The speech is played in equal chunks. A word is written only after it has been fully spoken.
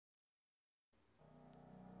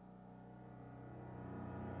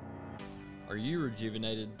Are you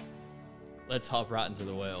rejuvenated? Let's hop right into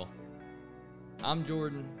the well. I'm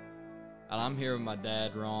Jordan, and I'm here with my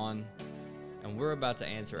dad, Ron, and we're about to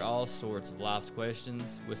answer all sorts of life's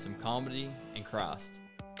questions with some comedy and Christ.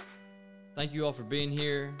 Thank you all for being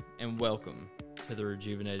here, and welcome to the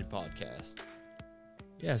Rejuvenated Podcast.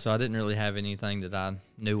 Yeah, so I didn't really have anything that I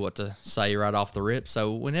knew what to say right off the rip.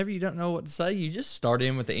 So whenever you don't know what to say, you just start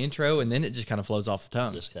in with the intro, and then it just kind of flows off the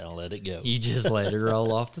tongue. Just kind of let it go. You just let it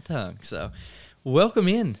roll off the tongue. So welcome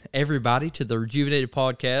in, everybody, to the Rejuvenated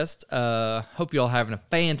Podcast. Hope you all having a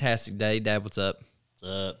fantastic day. Dad, what's up?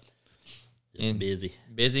 What's up? Just busy.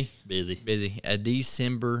 Busy? Busy. Busy. A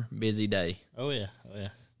December busy day. Oh, yeah. Yeah.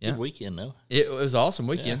 Good weekend, though. It was an awesome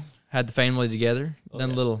weekend. Yeah. Had the family together.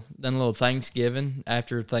 Done yeah. a little Thanksgiving,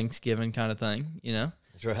 after Thanksgiving kind of thing, you know?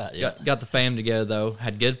 That's right, yeah. Got the fam together, though.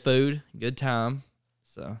 Had good food, good time.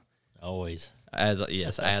 So Always. as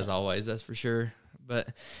always, that's for sure.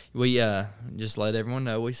 But we just let everyone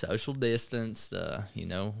know we social distanced. We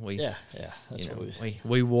Yeah. That's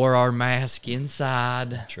we wore our mask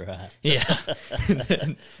inside. That's right. Yeah.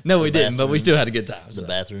 No, we didn't, but we still had a good time. The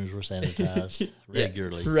bathrooms were sanitized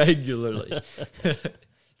regularly. Regularly.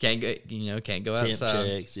 Can't go Temp outside.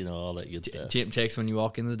 checks, all that good stuff. Temp checks when you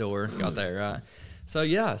walk in the door. Got that right.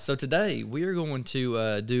 So today we are going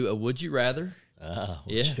to do a Would You Rather. We're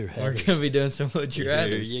going to be doing some Would You Rather.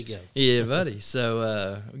 There you go. Yeah, buddy.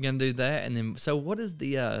 So we're going to do that. And then, so what is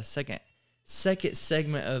the second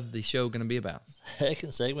segment of the show going to be about?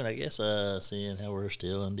 Second segment, I guess, seeing how we're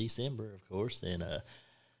still in December, of course. And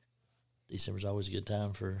December's always a good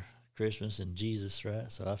time for Christmas and Jesus,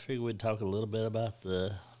 right? So I figured we'd talk a little bit about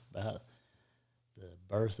the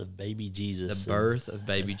birth of baby Jesus. The birth of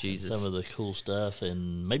baby Jesus. Some of the cool stuff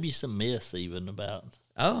and maybe some myths even about.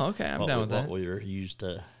 Oh, okay. I'm down with that. What we were used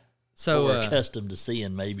to. So we're accustomed to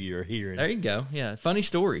seeing, maybe, or hearing. There you go. Yeah, funny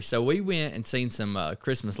story. So we went and seen some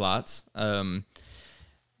Christmas lights the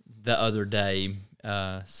other day.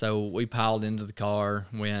 So we piled into the car,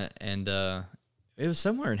 went, and it was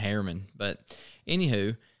somewhere in Harriman. But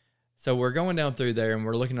anywho, so we're going down through there, and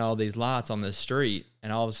we're looking at all these lights on this street,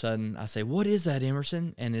 and all of a sudden I say, "What is that,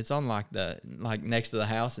 Emerson?" And it's on like next to the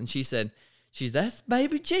house, and she said, "That's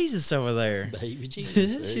baby Jesus over there." Baby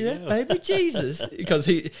Jesus. That's baby Jesus, because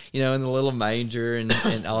he, in the little manger and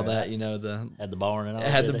all that, had the barn and all.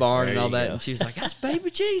 Had the barn and all that, go. and she was like, "That's baby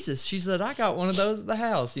Jesus." She said, "I got one of those at the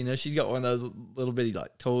house." She's got one of those little bitty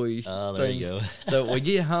like toy Oh, there things. you go. So we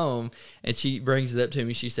get home, and she brings it up to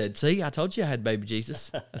me. She said, "See, I told you I had baby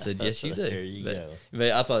Jesus." I said, "Yes, you do." There you go.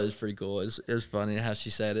 But I thought it was pretty cool. It was funny how she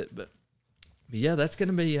said it, but yeah, that's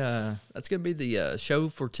gonna be the show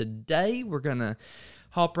for today. We're gonna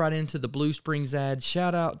hop right into the Blue Springs ad.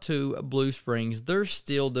 Shout out to Blue Springs. They're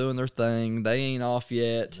still doing their thing. They ain't off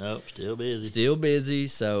yet. Nope, still busy. Still busy.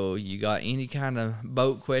 So you got any kind of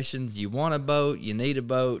boat questions? You want a boat? You need a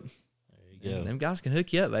boat? There you go. Them guys can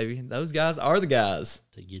hook you up, baby. Those guys are the guys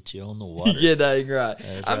To get you on the water. Yeah, dang right.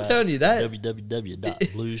 I'm telling you that.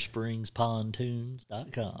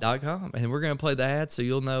 www.bluespringspontoons.com. And we're going to play the ad so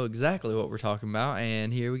you'll know exactly what we're talking about.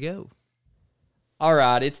 And here we go. All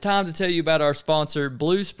right, it's time to tell you about our sponsor,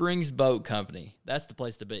 Blue Springs Boat Company. That's the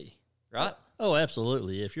place to be, right? Oh,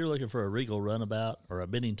 absolutely. If you're looking for a Regal Runabout or a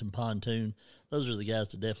Bennington Pontoon, those are the guys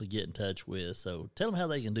to definitely get in touch with. So tell them how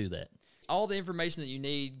they can do that. All the information that you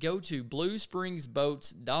need, go to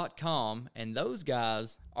bluespringsboats.com, and those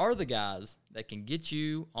guys are the guys that can get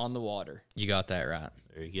you on the water. You got that right.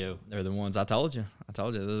 There you go. They're the ones I told you.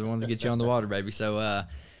 They're the ones that get you on the water, baby. So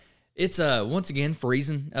it's once again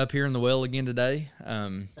freezing up here in the well again today.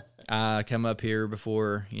 I come up here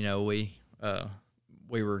before we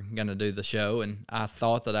were gonna do the show, and I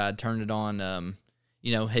thought that I'd turned it on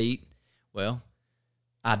heat. Well,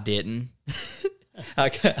 I didn't. I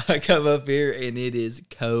come up here and it is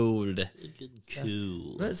cold. It's getting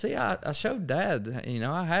cool. But see, I showed Dad.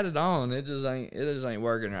 I had it on. It just ain't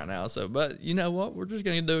working right now. So, but you know what? We're just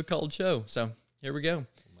gonna do a cold show. So here we go.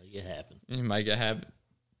 Make it happen. Make it happen.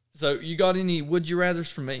 So you got any would you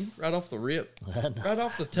rather's for me right off the rip, right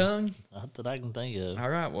off the tongue? Not that I can think of. All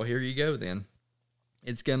right. Well, here you go then.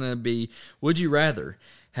 It's gonna be: would you rather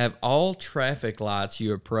have all traffic lights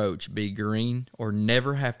you approach be green, or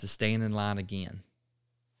never have to stand in line again?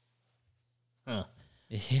 Huh.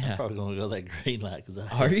 Yeah. I'm probably going to go that green light.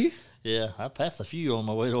 Are you? Yeah, I pass a few on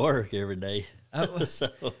my way to work every day. Oh,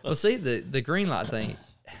 well, see, the green light thing,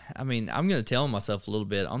 I'm going to tell myself a little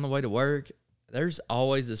bit. On the way to work, there's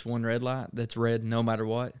always this one red light that's red no matter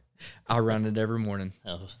what. I run it every morning.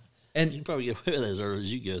 Oh, And You can probably get away with that as early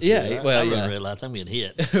as you go. Through. Yeah, well, I run yeah. red lights. I'm getting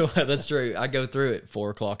hit. well, that's true. I go through at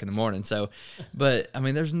 4:00 in the morning. So, but I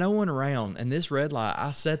mean, there's no one around, and this red light,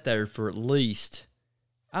 I sat there for at least,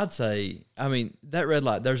 I'd say, I mean, that red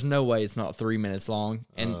light, there's no way it's not 3 minutes long,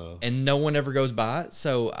 and no one ever goes by it.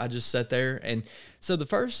 So I just sat there, and so the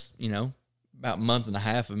first, about month and a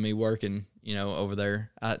half of me working, over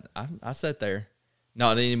there, I sat there,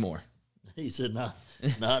 not anymore. He said, not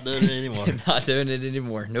doing it anymore. Not doing it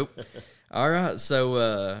anymore. Nope. All right.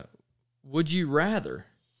 So, would you rather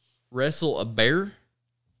wrestle a bear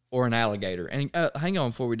or an alligator? And hang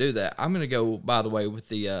on, before we do that, I'm going to go, by the way, with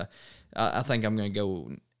the, I think I'm going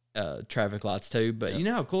to go traffic lights too. But you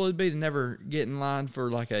know how cool it'd be to never get in line for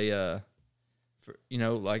like a,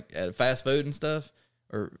 like at fast food and stuff?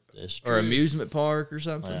 Or amusement park or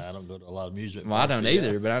something? Well, I don't go to a lot of amusement parks. Well, I don't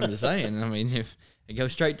either, but I'm just saying. I mean, if it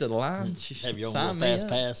goes straight to the line, have your own fast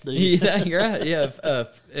pass, do you? You think right? Yeah,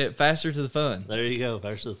 faster to the fun. There you go,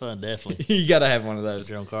 faster to the fun, definitely. You got to have one of those. If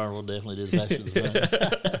you're on Carnival, definitely do the faster to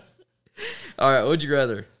the fun. All right, would you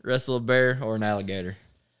rather wrestle a bear or an alligator?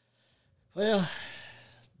 Well,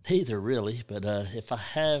 neither really, but if I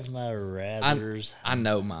have my rathers, I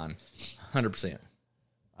know mine, 100%.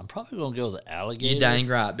 I'm probably gonna go with the alligator. You dang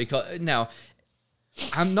right, because now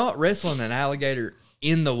I'm not wrestling an alligator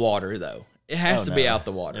in the water though. It has to be out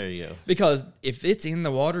the water. There you go. Because if it's in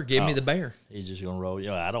the water, give me the bear. He's just gonna roll.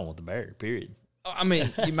 I don't want the bear. Period. I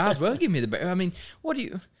mean, you might as well give me the bear. I mean, what are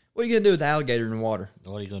you gonna do with the alligator in the water?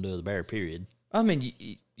 What are you gonna do with the bear? Period. I mean,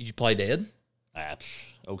 you play dead.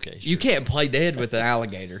 Okay, sure. You can't play dead with an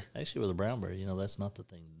alligator. Actually, with a brown bear, that's not the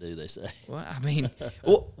thing to do, they say. Well, I mean,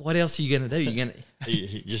 what else are you going to do?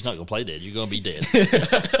 You're just not going to play dead. You're going to be dead.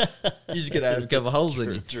 You're just going to have a couple holes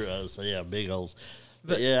in you. True. So, yeah, big holes.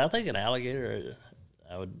 But, yeah, I think an alligator,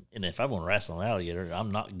 I would, and if I'm going to wrestle an alligator,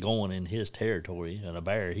 I'm not going in his territory. And a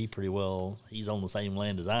bear, he's on the same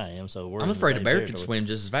land as I am. So I'm afraid a bear can swim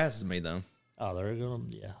just as fast as me, though. Oh, they're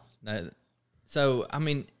going to, yeah. No, so, I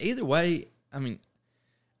mean, either way,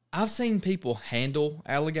 I've seen people handle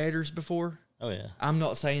alligators before. Oh yeah. I'm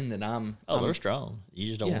not saying that they're strong. You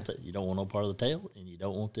just don't want you don't want no part of the tail, and you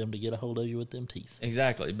don't want them to get a hold of you with them teeth.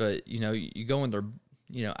 Exactly, but you go in there.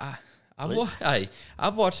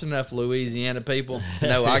 I've watched enough Louisiana people to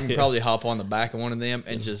know I can probably hop on the back of one of them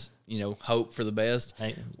and just hope for the best.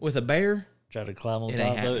 With a bear, try to climb on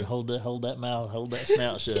top of it, and hold that mouth, hold that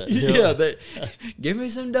snout shut. Give me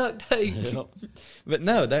some duct tape. Yep. But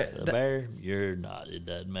no, the bear, you're not. It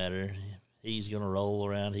doesn't matter. He's gonna roll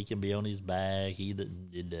around. He can be on his back. It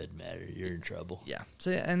doesn't matter. You're in trouble. Yeah.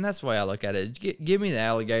 See, and that's the way I look at it. Give me the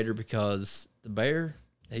alligator, because the bear,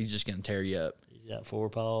 he's just gonna tear you up. He's got 4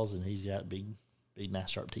 paws and he's got big, nice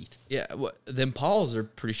sharp teeth. Yeah. Well, them paws are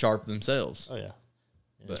pretty sharp themselves. Oh yeah.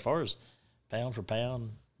 As far as pound for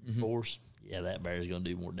pound force. Yeah, that bear is going to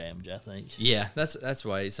do more damage, I think. Yeah, that's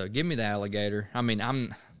why. So give me the alligator. I mean,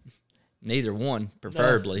 I'm neither one,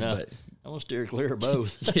 preferably, but I'm going to steer clear of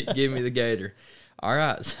both. Give me the gator. All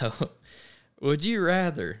right, so would you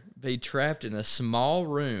rather be trapped in a small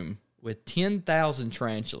room with 10,000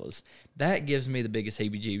 tarantulas? That gives me the biggest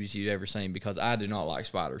heebie-jeebies you've ever seen, because I do not like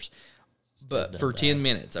spiders. But for 10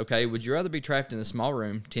 minutes, okay? Would you rather be trapped in a small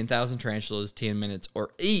room, 10,000 tarantulas, 10 minutes, or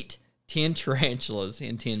eat 10 tarantulas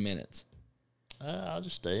in 10 minutes? I'll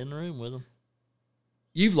just stay in the room with them.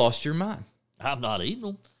 You've lost your mind. I'm not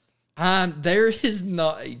eating them. There is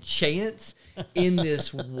not a chance in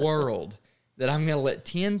this world that I'm going to let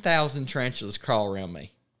 10,000 tarantulas crawl around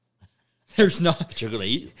me. There's not. But you're going to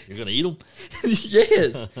eat? You're going to eat them?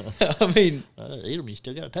 Yes. I mean. Eat them. You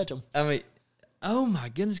still got to touch them. I mean, oh my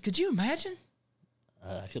goodness. Could you imagine?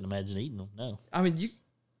 I couldn't imagine eating them. No. I mean,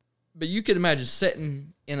 you could imagine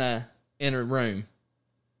sitting in a room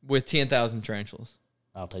with 10,000 tarantulas.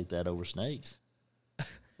 I'll take that over snakes.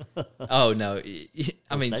 Oh, no.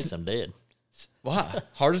 I mean, snakes, I'm dead. Why?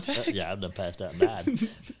 Heart attack? Yeah, I've done passed out and died.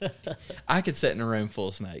 I could sit in a room full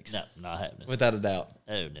of snakes. No, not happening. Without a doubt.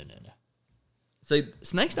 Oh, no. See,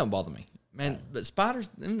 snakes don't bother me, man. But spiders,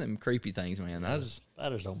 them creepy things, man.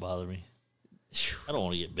 Spiders don't bother me. I don't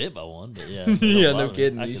want to get bit by one, but yeah. Yeah, no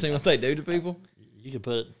kidding. You seen what they do to people? You could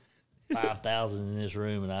put 5,000 in this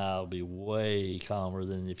room, and I'll be way calmer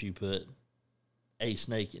than if you put a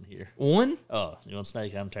snake in here. One? Oh, you want a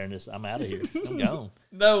snake? I'm out of here. I'm gone.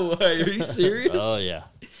 No way. Are you serious? Oh yeah.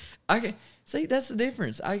 See, that's the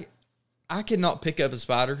difference. I cannot pick up a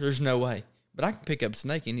spider. There's no way. But I can pick up a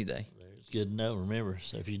snake any day. It's good to know. Remember,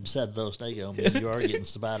 so if you decide to throw a snake on me, you are getting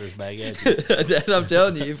spiders back at you. That I'm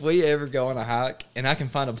telling you, if we ever go on a hike and I can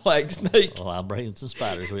find a black snake. Well, I'm bringing some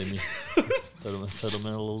spiders with me. Put them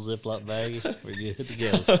in a little Ziploc bag. We're good to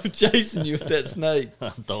go. I'm chasing you with that snake.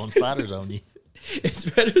 I'm throwing spiders on you. It's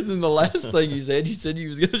better than the last thing you said. You said you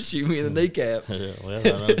was going to shoot me in the kneecap. Well,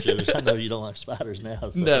 I know you don't like spiders now.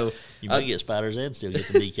 So No. You may get spiders and still get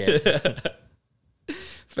the kneecap.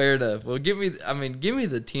 Fair enough. Well, give me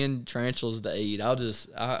the 10 tarantulas to eat.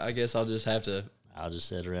 I guess I'll just have to. I'll just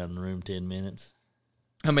sit around in the room 10 minutes.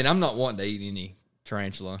 I mean, I'm not wanting to eat any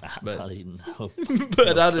tarantula, I'm not eating no.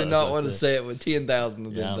 but I do not want to say it with 10,000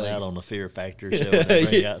 of them I'm things. out on the Fear Factor show. And they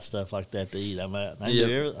bring out stuff like that to eat. I'm out.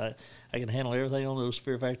 I can handle everything on those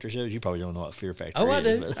Fear Factor shows. You probably don't know what Fear Factor is. Oh, I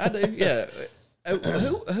do. But I do. Yeah.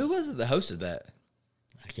 Who was it that hosted that?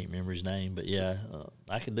 I can't remember his name, but yeah,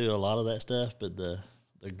 I can do a lot of that stuff. But the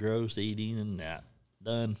gross eating and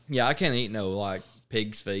done. Yeah, I can't eat no like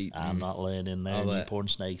pig's feet. I'm not laying in there. And you pouring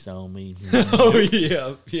snakes on me. Oh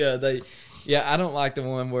yeah. I don't like the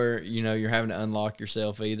one where you're having to unlock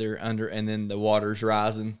yourself either and then the water's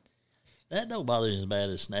rising. That don't bother me as bad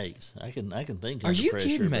as snakes. I can think Are under you pressure,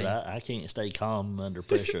 kidding me? but I can't stay calm under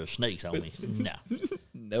pressure of snakes on me. No.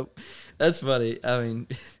 Nope. That's funny. I mean,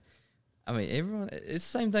 everyone. It's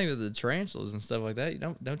the same thing with the tarantulas and stuff like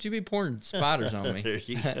that. Don't you be pouring spiders on me. There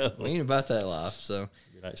you go. We ain't about that life. So.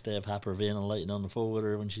 Like Steph hyperventilating on the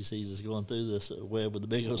four-wheeler when she sees us going through this web with the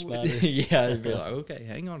big old spider. Yeah, I'd be like, okay,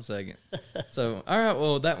 hang on a second. So, all right,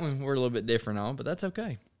 well, that one we're a little bit different on, but that's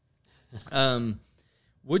okay.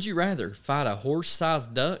 Would you rather fight a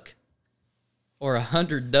horse-sized duck or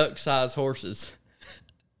 100 duck-sized horses?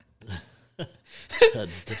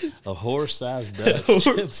 A horse-sized duck.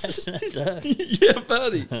 Duck. Yeah,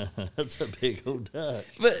 buddy. That's a big old duck.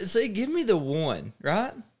 But see, give me the one,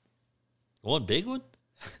 right? One big one?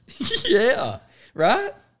 Yeah,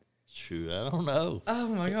 right? Shoot, I don't know. Oh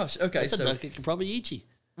my gosh. Okay, That's so a duck that could probably eat you.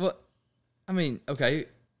 well, I mean, okay,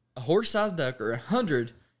 a horse-sized duck or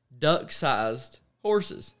 100 duck-sized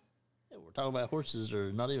horses. Yeah, we're talking about horses that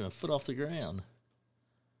are not even a foot off the ground.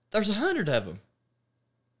 There's 100 of them.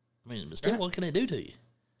 I mean, but still, what can they do to you?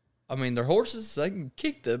 I mean, they're horses. So they can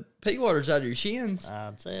kick the pig waters out of your shins.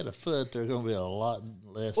 I'd say at a foot, they're going to be a lot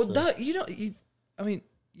less. Well, duck, are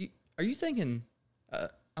you thinking?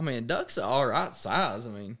 I mean, a duck's an all right size. I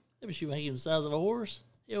mean, yeah, but you make him the size of a horse.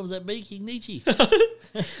 He opens that beak, he can eat you.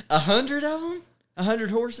 100 of them,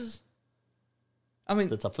 100 horses. I mean,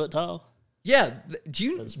 That's a foot tall. yeah. Do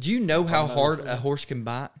you know how hard a horse can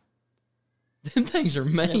bite? Them things are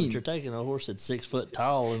Yeah, but mean. you're taking a horse that's 6 foot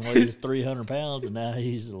tall and weighs 300 pounds, and now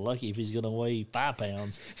he's lucky if he's going to weigh 5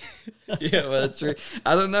 pounds. Yeah, well, that's true.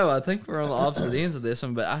 I don't know. I think we're on the opposite ends of this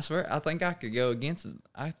one, but I swear, I think I could go against it.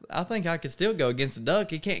 I think I could still go against the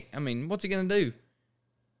duck. He can't. I mean, what's he gonna do?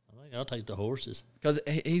 I think I'll take the horses. Because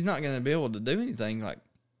he's not gonna be able to do anything like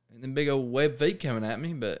them big old web feet coming at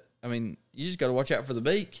me. But I mean, you just got to watch out for the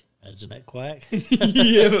beak. Imagine that quack.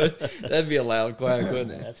 Yeah, but that'd be a loud quack,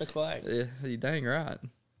 wouldn't it? That's a quack. Yeah, you dang right.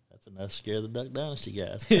 That's enough to scare the Duck Dynasty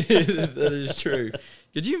guys. That is true.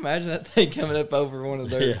 Could you imagine that thing coming up over one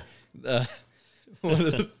of their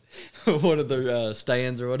one of their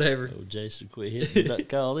stands or whatever? Oh, Jason, quit hitting the duck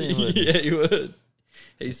call in. wouldn't he? Yeah, he would.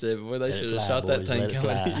 He said, "Well, they Let it should have fly, shot that boys, thing let it coming.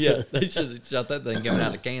 fly." Yeah, they should have shot that thing coming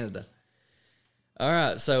out of Canada." All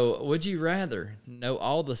right. So, would you rather know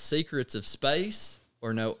all the secrets of space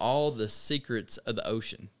or know all the secrets of the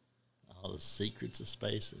ocean? All the secrets of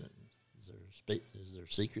space. Is there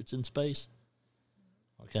secrets in space?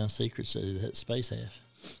 What kind of secrets does that space have?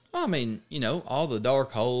 Well, I mean, all the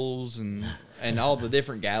dark holes and all the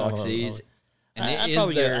different galaxies. And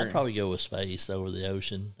I'd probably go with space over the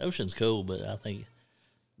ocean. Ocean's cool, but I think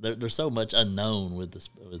there's so much unknown with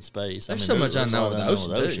space. There's so much unknown with the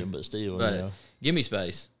ocean, too. But still, But give me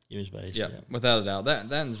space. give me space. Yeah, without a doubt.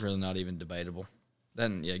 That's really not even debatable.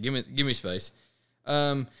 Then yeah, give me space.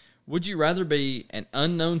 Would you rather be an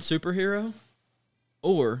unknown superhero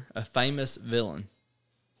or a famous villain?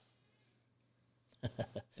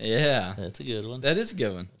 Yeah, That's a good one. that is a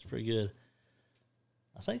good one. That's pretty good.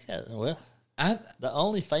 I think the I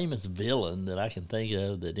only famous villain that I can think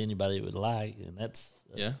of that anybody would like, and that's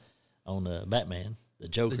yeah. on Batman, the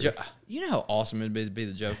Joker. You know how awesome it'd be to be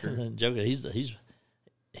the Joker. The Joker, he's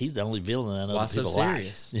the only villain I know Why that so people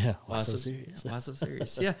serious? like. Yeah, why so serious? Why so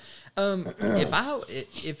serious? Yeah.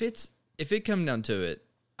 If it come down to it,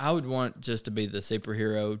 I would want just to be the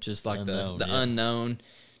superhero, just like Unknown, the yeah. unknown.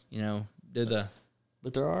 Do the.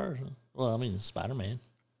 But there are, well, I mean, Spider-Man.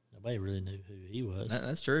 Nobody really knew who he was.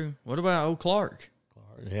 That's true. What about old Clark?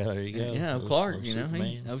 Clark. Yeah, there you go. Yeah, Old Clark.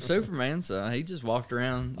 Superman. Superman. So he just walked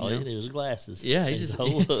around. All he needed was glasses. Yeah, he Changed just the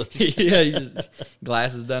whole look. yeah, he just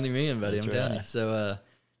glasses done him in, buddy. That's I'm telling you. right. So,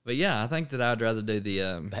 but yeah, I think that I'd rather do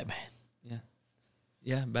the Batman. Yeah.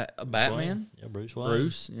 Yeah, Batman. Yeah, Bruce Wayne.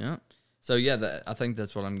 Bruce. Yeah. So yeah, I think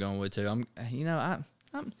that's what I'm going with too.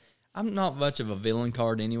 I'm not much of a villain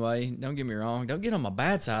card anyway. Don't get me wrong. Don't get on my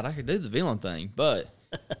bad side. I could do the villain thing, but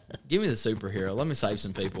give me the superhero. Let me save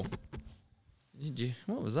some people.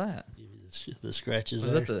 What was that? Give you the scratches.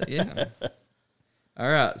 Was there. that the yeah? All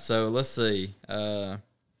right. So let's see.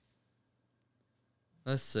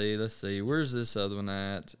 Let's see. Where's this other one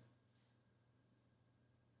at?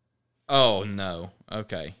 Oh no.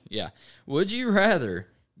 Okay. Yeah. Would you rather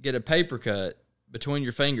get a paper cut between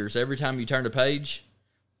your fingers every time you turn a page,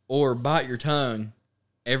 or bite your tongue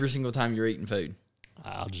every single time you're eating food?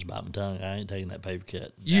 I'll just bite my tongue. I ain't taking that paper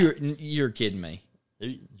cut. You're kidding me. Have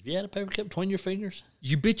you had a paper cut between your fingers?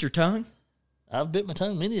 You bit your tongue? I've bit my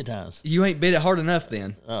tongue many a times. You ain't bit it hard enough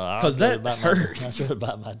then. Because that hurts. I'd rather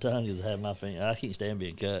bite my tongue because I have my finger. I can't stand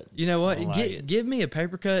being cut. You know what? Give me a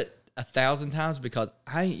paper cut 1,000 times because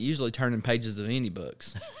I ain't usually turning pages of any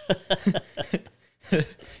books.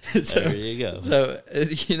 There you go. So,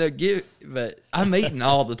 but I'm eating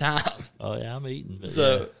all the time. Oh, yeah, I'm eating. But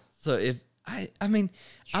so if I mean,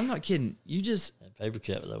 I'm not kidding. That paper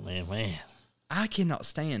cut, though, man. I cannot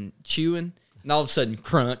stand chewing and all of a sudden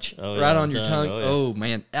crunch right on your tongue. Oh,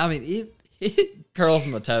 man. I mean, it curls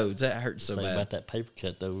my toes. That hurts so bad. bad. About that paper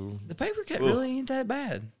cut, though. The paper cut really ain't that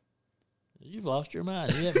bad. You've lost your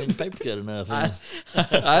mind. You haven't been paper cut enough. I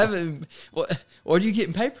haven't. What are you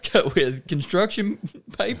getting paper cut with? Construction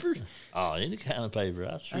paper? Oh, any kind of paper.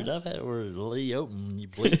 I've had it where it'll lay open. You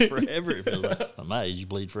bleed forever. It feels like at my age, you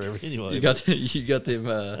bleed forever anyway. You got them.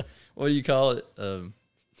 What do you call it?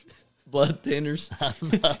 Blood thinners.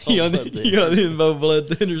 You on them blood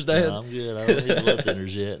thinners, Dad? No, I'm good. I don't need blood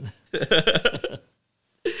thinners yet.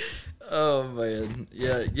 Oh man,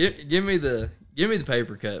 yeah. Give me the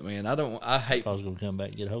paper cut, man. I hate. I was gonna come back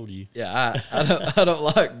and get a hold of you. Yeah, I don't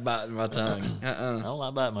like biting my tongue. I don't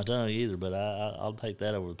like biting my tongue either, but I'll take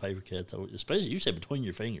that over the paper cuts. Especially you said between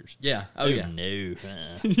your fingers. Yeah. Oh yeah. No.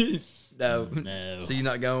 No. So you're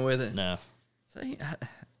not going with it? No. See,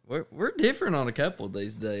 we're different on a couple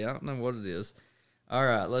these days. I don't know what it is. All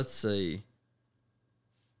right, let's see.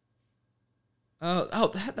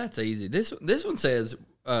 That's easy. This one says.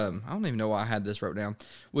 I don't even know why I had this wrote down.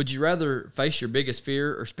 Would you rather face your biggest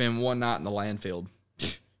fear or spend one night in the landfill?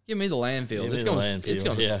 Give me the landfill. It's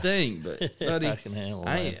gonna sting, but buddy, I can handle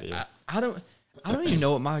landfill. I don't even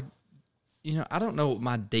know what I don't know what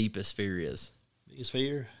my deepest fear is. Biggest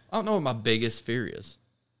fear? I don't know what my biggest fear is.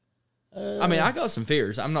 I mean, I got some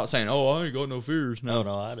fears. I'm not saying, I ain't got no fears. No,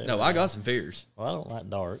 I don't. No, I got some fears. Well, I don't like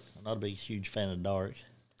dark. I'm not a huge fan of dark.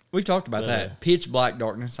 We've talked about that. Pitch black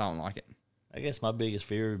darkness. I don't like it. I guess my biggest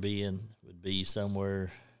fear would be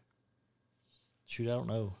somewhere. Shoot, I don't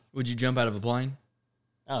know. Would you jump out of a plane?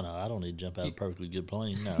 Oh no, I don't need to jump out of a perfectly good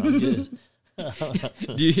plane. No, I'm good.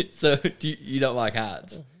 You don't like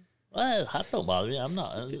heights? Well, heights don't bother me.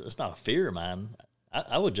 It's not a fear of mine.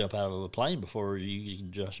 I would jump out of a plane before you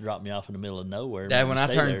can just drop me off in the middle of nowhere. Dad, when I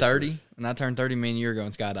turn 30, me and you are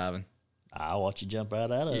going skydiving. I'll watch you jump right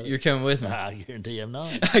out of it. You're coming with me. I guarantee I'm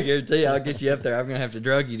not. I guarantee I'll get you up there. I'm going to have to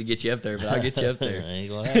drug you to get you up there, but I'll get you up there. Ain't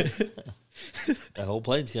going to happen. The whole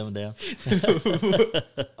plane's coming down.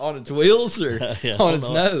 On its wheels or on its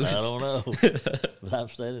nose? I don't know. But I'm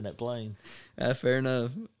staying in that plane. Fair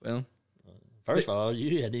enough. Well, first of all,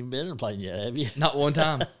 you hadn't even been in a plane yet, have you? Not one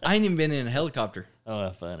time. I ain't even been in a helicopter. Oh,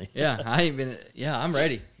 that's funny. Yeah, I ain't been. Yeah, I'm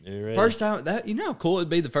ready. You're ready. First time. You know how cool it'd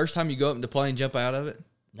be the first time you go up in the plane, jump out of it?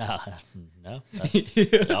 No.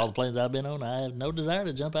 All the planes I've been on, I have no desire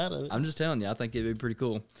to jump out of it. I'm just telling you, I think it'd be pretty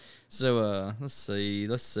cool. So let's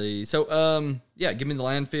see. So yeah, give me the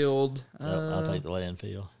landfill. I'll take the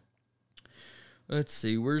landfill. Let's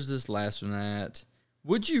see, where's this last one at?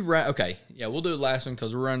 Would you okay, yeah, we'll do the last one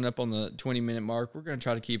because we're running up on the 20-minute mark. We're gonna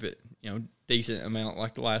try to keep it, decent amount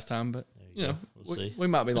like the last time, but we'll see. We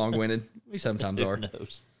might be long-winded. We sometimes are. Who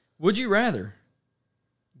knows? Would you rather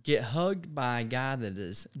get hugged by a guy that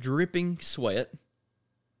is dripping sweat?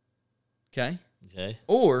 Okay.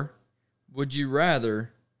 Or would you rather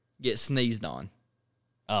get sneezed on?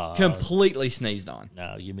 Completely sneezed on.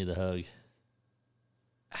 No, give me the hug.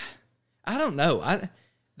 I don't know.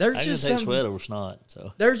 There's just take sweat over snot.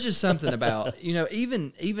 So there's just something about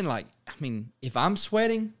even like, I mean, if I'm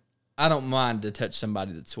sweating, I don't mind to touch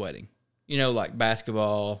somebody that's sweating. Like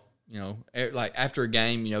basketball. Like after a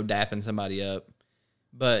game, dapping somebody up.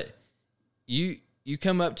 But you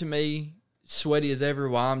come up to me sweaty as ever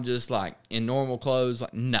while I'm just like in normal clothes,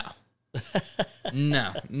 like no,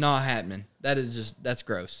 not happening. That's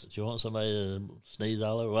gross. But you want somebody to sneeze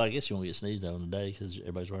all over? Well, I guess you won't get sneezed on today because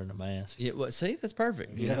everybody's wearing a mask. Yeah, well, see, that's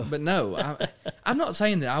perfect. Yeah, but no, I'm not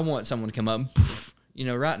saying that I want someone to come up and poof,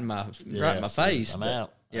 right in my face. I'm but,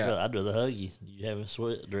 out. Yeah. I'd rather hug you. You have a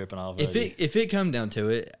sweat dripping off. If it come down to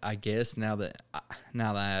it, I guess now that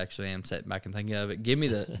I actually am sitting back and thinking of it, give me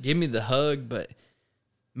the hug. But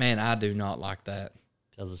man, I do not like that.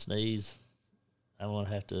 Because of sneeze, I'm gonna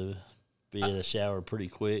have to be in a shower pretty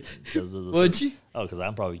quick because of the. Would you? Oh, because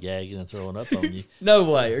I'm probably gagging and throwing up on you. No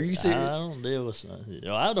way. Are you serious? I don't deal with.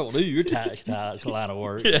 I don't do your line of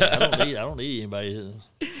work. Yeah. I don't need anybody.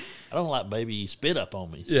 I don't like baby spit up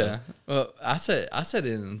on me. So. Yeah. Well, I said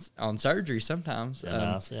it on surgery sometimes. And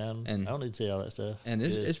I don't need to see all that stuff. And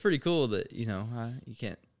it's pretty cool that you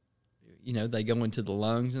can't. They go into the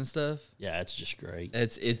lungs and stuff. Yeah, it's just great.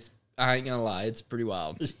 It's. I ain't gonna lie, it's pretty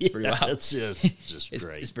wild. It's pretty wild. It's just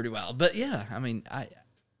great. It's pretty wild. But yeah, I mean,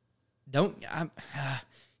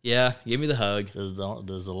 yeah, give me the hug. Does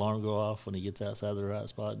the alarm go off when he gets outside the right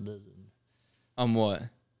spot? And does it? On what?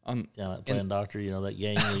 Kind of like playing doctor, that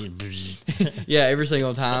game. Yeah, every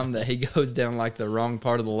single time that he goes down like the wrong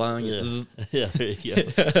part of the lung. Yeah, there you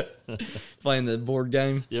go. Playing the board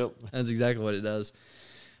game. Yep, that's exactly what it does.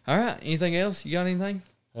 All right, anything else? You got anything?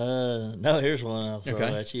 No. Here's one I'll throw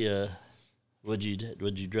Okay. at you. Would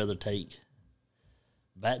you rather take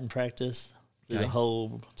batting practice through the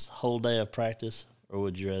whole day of practice, or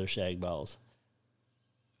would you rather shag balls?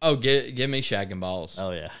 Oh, give me shagging balls.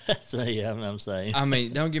 Oh yeah, that's me. I'm saying. I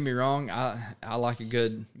mean, don't get me wrong. I like a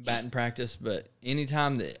good batting practice, but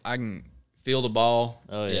anytime that I can feel the ball,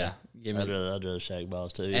 Oh yeah, give me. I'd rather shag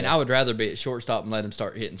balls too. And I would rather be at shortstop and let him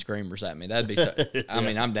start hitting screamers at me. That'd be. I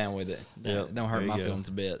mean, I'm down with it. Yep, Don't hurt my feelings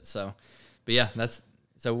a bit. So, but yeah,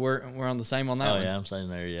 so we're on the same on that one. Yeah, I'm saying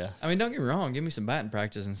there. Yeah. I mean, don't get me wrong. Give me some batting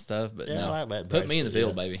practice and stuff, but Yeah, no, I like batting put me in the practice,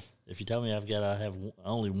 field, baby. If you tell me I've got to have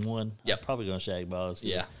only one, Yep. I'm probably going to shag balls.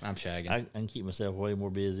 Yeah, I'm shagging. I can keep myself way more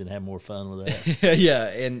busy and have more fun with that. Yeah,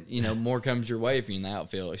 and more comes your way if you're in the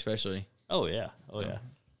outfield, especially. Oh yeah.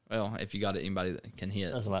 Well, if you got anybody that can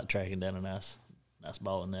hit. Nothing like tracking down a nice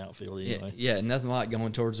ball in the outfield anyway. Yeah, nothing like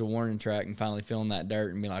going towards the warning track and finally feeling that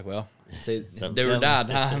dirt and being like, well, it's Something's do or die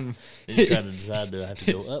coming. time. And you're trying to decide, do I have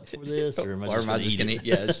to go up for this, or am I just going to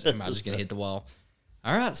eat it? Am I just gonna hit the wall?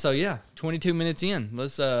 All right, so 22 minutes in.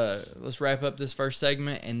 Let's wrap up this first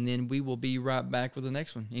segment, and then we will be right back with the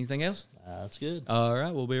next one. Anything else? That's good. All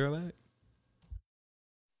right, we'll be right back.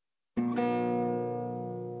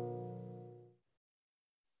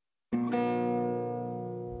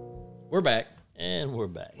 We're back. And we're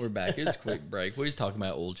back. We're back. It was a quick break. We was talking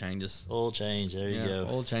about oil changes. Oil change. There you go.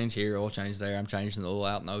 Oil change here, oil change there. I'm changing the oil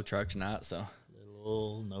out in the old trucks tonight, so. Little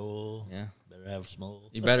oil, no oil. Yeah. Better have some oil.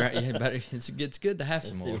 You better. It's good to have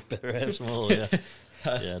some more. You better have some oil. Yeah.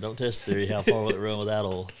 Yeah. Don't test the theory. How far will it run without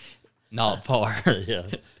oil? Not far. Yeah.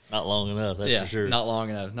 Not long enough. That's for sure. Not long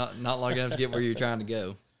enough. Not long enough to get where you're trying to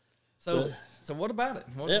go. So what about it?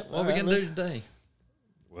 What are we gonna do today?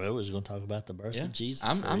 Well, we're just going to talk about the birth of Jesus.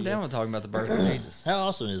 I'm down with talking about the birth of Jesus. How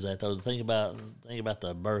awesome is that, though? Think about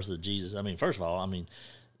the birth of Jesus. I mean, first of all, we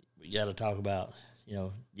got to talk about,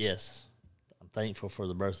 yes, I'm thankful for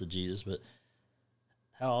the birth of Jesus, but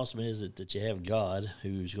how awesome is it that you have God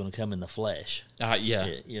who's going to come in the flesh? Yeah.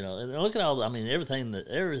 And look at all. Everything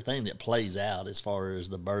that plays out as far as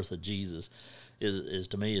the birth of Jesus is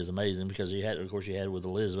to me is amazing, because you had with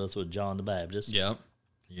Elizabeth with John the Baptist. Yeah.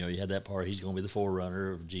 You had that part. He's going to be the forerunner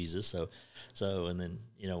of Jesus. So, and then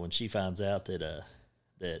when she finds out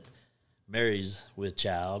that Mary's with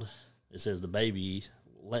child, it says the baby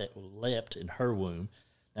leapt in her womb.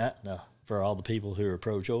 Now, for all the people who are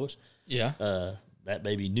pro-choice, that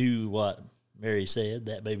baby knew what Mary said.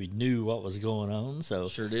 That baby knew what was going on. So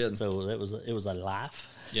sure did. So it was a life.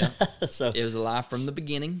 Yeah. So it was a life from the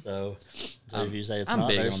beginning. So if you say it's I'm not,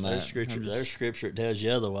 big on that. There's scripture that tells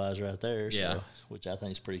you otherwise right there. So, yeah. Which I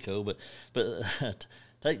think is pretty cool. But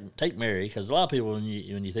take Mary, because a lot of people when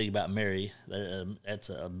you think about Mary, that's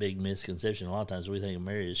a big misconception. A lot of times we think of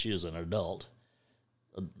Mary as she was an adult.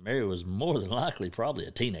 Mary was more than likely probably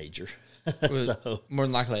a teenager. So more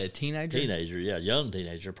than likely a teenager. Yeah, young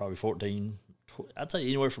teenager, probably 14. I'd say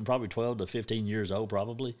anywhere from probably 12 to 15 years old,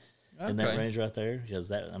 probably. In that range right there, because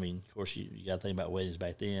of course, you got to think about weddings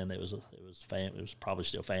back then. It was probably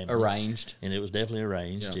still family arranged, and it was definitely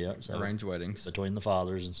arranged. Yeah, so arranged weddings between the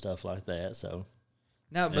fathers and stuff like that. So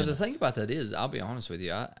now, but the thing about that is, I'll be honest with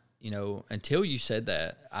you, until you said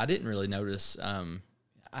that, I didn't really notice. I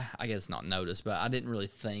guess not notice, but I didn't really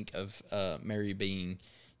think of Mary being,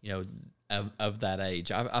 of that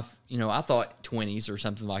age. I thought 20s or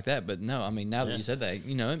something like that, but no. I mean, now that you said that,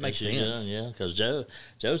 it makes sense. Yeah, because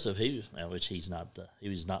Joseph, which he was not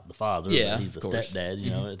the father, yeah, but he's the stepdad.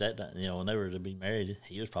 Mm-hmm. At that time, when they were to be married,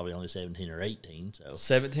 he was probably only 17 or 18. So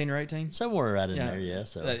 17 or 18, somewhere right in there. Yeah.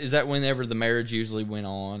 So is that whenever the marriage usually went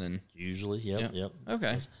on? And usually, yep.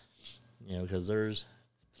 Okay. Because there's,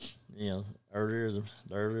 earlier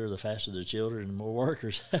the faster the children and more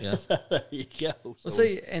workers. Yeah. So there you go. So, Well,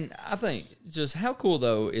 see, and I think just how cool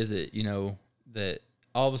though is it, that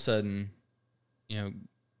all of a sudden,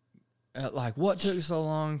 like what took so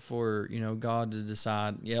long for God to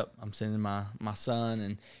decide, yep, I'm sending my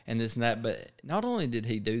son and this and that. But not only did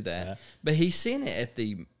he do that, but he sent it at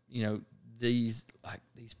the these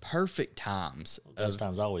perfect times. God's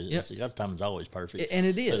time is always perfect, and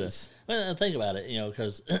it is. But think about it,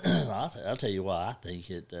 because I'll tell you why I think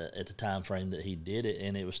at the time frame that he did it,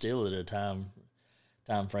 and it was still at a time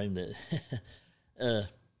frame that,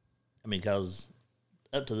 because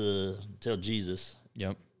up to till Jesus,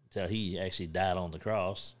 till he actually died on the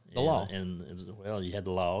cross, law, and you had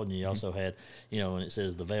the law, and you also had, and it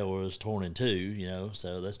says the veil was torn in two,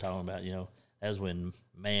 so that's talking about, that's when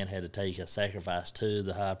man had to take a sacrifice to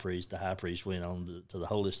the high priest. The high priest went to the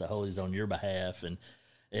holiest of holies on your behalf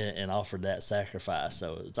and offered that sacrifice.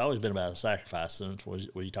 So it's always been about a sacrifice. Since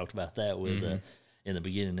where you talked about that with in the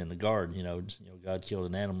beginning in the garden, God killed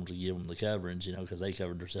an animal to give them the coverings, because they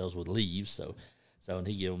covered themselves with leaves. So and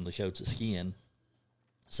he gave them the coats of skin.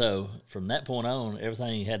 So from that point on,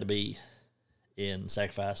 everything had to be in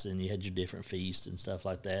sacrifice, and you had your different feasts and stuff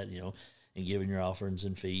like that, and giving your offerings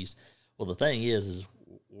and feasts. Well, the thing is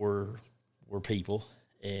we're people,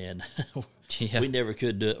 and we never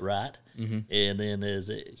could do it right. Mm-hmm. And then as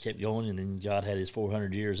it kept going, and then God had his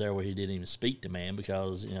 400 years there where he didn't even speak to man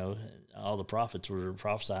because, all the prophets were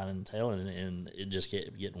prophesying and telling, and it just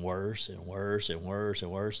kept getting worse and worse and worse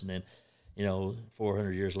and worse. And then,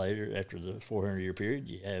 400 years later, after the 400-year period,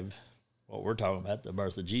 you have what we're talking about, the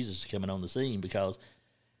birth of Jesus coming on the scene, because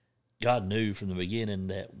God knew from the beginning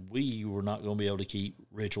that we were not going to be able to keep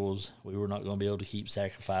rituals. We were not going to be able to keep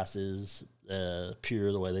sacrifices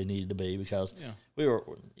pure the way they needed to be, because we were,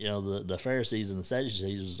 the Pharisees and the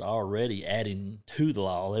Sadducees was already adding to the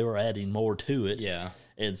law. They were adding more to it. Yeah.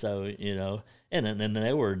 And so, and then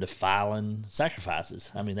they were defiling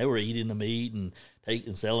sacrifices. I mean, they were eating the meat and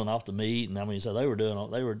selling off the meat. And so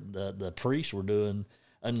the priests were doing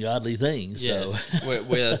ungodly things. Yes, so.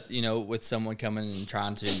 with someone coming and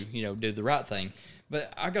trying to do the right thing.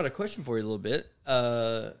 But I got a question for you a little bit.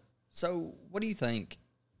 So what do you think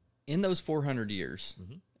in those 400 years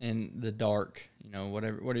in the dark,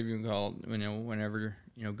 whatever you call it, whenever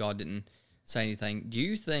God didn't say anything? Do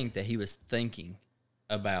you think that he was thinking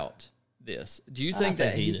about this? Do you think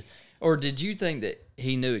that or did you think that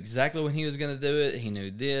he knew exactly when he was going to do it? He knew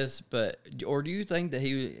this, or do you think that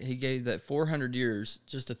he gave that 400 years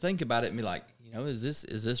just to think about it and be like, is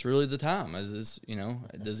this really the time? Is this,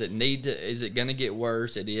 does it need to? Is it going to get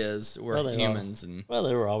worse? It is. We're humans, and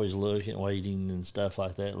they were always waiting and stuff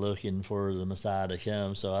like that, looking for the Messiah to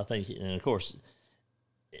come. So I think, and of course,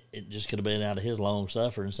 it just could have been out of his long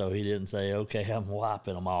suffering, so he didn't say, "Okay, I'm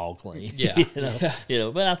wiping them all clean." Yeah,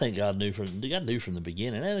 But I think God knew from the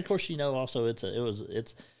beginning, and of course, also it's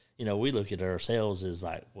we look at ourselves as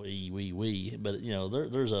like we, but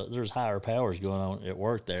there's higher powers going on at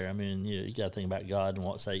work there. I mean, you got to think about God and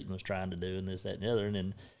what Satan was trying to do, and this, that, and the other, and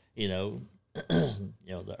then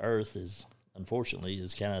the earth is unfortunately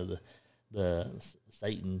kind of the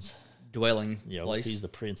Satan's dwelling place. He's the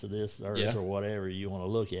prince of this earth or whatever you want to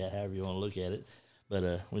look at, however you want to look at it.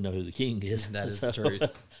 But we know who the king is. That is the truth.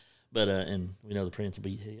 But and we know the prince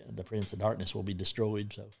of darkness will be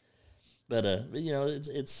destroyed. So, but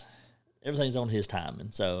it's everything's on his time,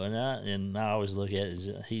 and so and I always look at it as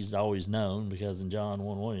he's always known, because in John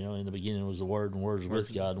 1:1, in the beginning was the Word, and the Word was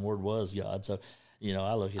with God, and the Word was God. So.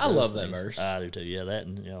 I look at. I love things. that verse. I do too. Yeah, that,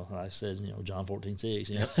 and like I said, John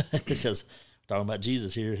 14:6. Because talking about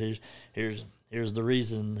Jesus here, here's the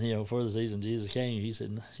reason, for the season Jesus came. He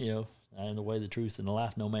said, I am the way, the truth, and the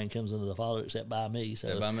life. No man comes unto the Father except by me. So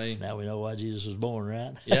except by me. Now we know why Jesus was born,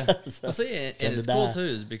 right? Yeah. So, well, see, and it's cool too,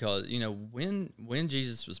 is because when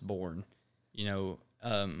Jesus was born,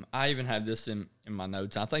 I even have this in my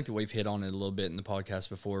notes. I think that we've hit on it a little bit in the podcast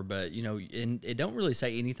before, but and it don't really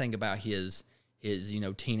say anything about his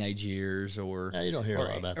teenage years, or no, you don't hear a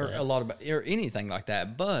lot about that, or anything like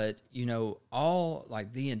that. But all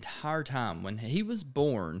like the entire time when he was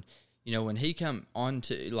born, when he come on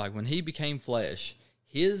to when he became flesh,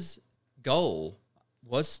 his goal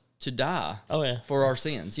was to die Oh yeah. for our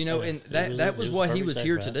sins, you know, Oh, yeah. and It that was was what he perfect was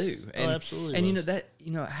here to sacrifice. do. Oh, And, absolutely and you was. know, that,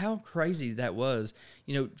 you know, how crazy that was,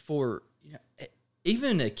 you know, for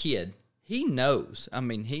even a kid, he knows, I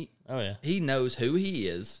mean, Oh yeah. he knows who he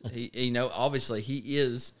is. You know, obviously he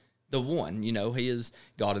is the one, you know, he is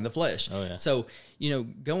God in the flesh. Oh, yeah. So, you know,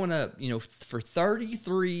 going up, you know, for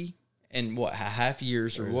 33 and what, half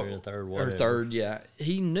years or what, Or third, or whatever. third, yeah,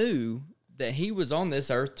 he knew that he was on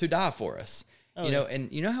this earth to die for us. Oh, you know, and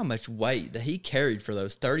you know how much weight that he carried for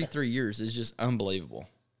those 33 years is just unbelievable.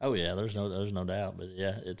 Oh yeah, there's no doubt. But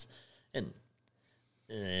yeah, it's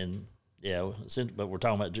and yeah, but we're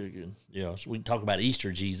talking about, you know, we can talk about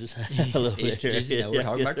Easter Jesus a little bit. Easter Jesus, no, we're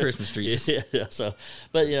talking about Christmas Jesus. Yeah, so,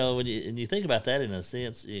 but you know, when you think about that in a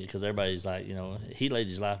sense, because everybody's like, you know, he laid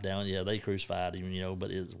his life down. Yeah, they crucified him, you know,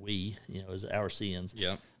 but it's you know, it's our sins.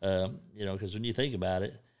 Yeah. You know, because when you think about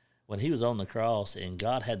it, when he was on the cross and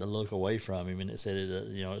God had to look away from him, and it said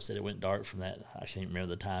you know, it said it went dark from that. I can't remember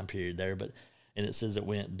the time period there, but and it says it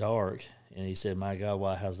went dark, and he said, "My God,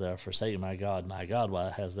 why hast thou forsaken my God? My God, why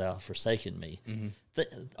hast thou forsaken me?" Mm-hmm.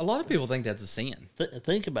 A lot of people think that's a sin.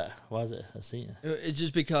 Think about, why is it a sin? It's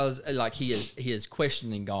just because like he is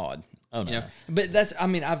questioning God. Oh, no. You know? But that's, I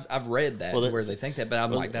mean, I've read that Well, where they think that, but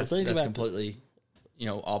I'm like, that's think about completely, you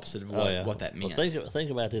know, opposite of what that meant. Well, think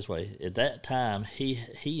about it this way. At that time,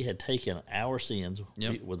 he had taken our sins,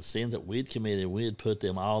 Yep. with the sins that we'd committed, we had put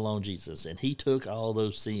them all on Jesus, and he took all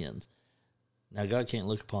those sins. Now, God can't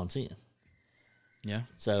look upon sin. Yeah.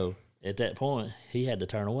 So at that point, he had to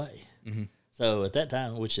turn away. Mm-hmm. So at that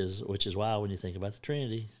time, which is why when you think about the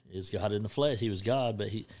Trinity, is God in the flesh. He was God, but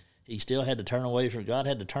he still had to turn away from God.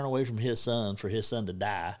 Had to turn away from his son for his son to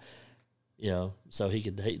die. You know, so he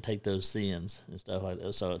could take those sins and stuff like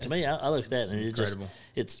that. So to me, I look at that and it's incredible.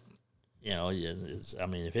 It's you know, I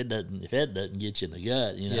mean, if it doesn't get you in the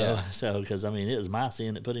gut, you know, Yeah. so because I mean, it was my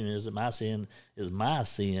sin that put him. My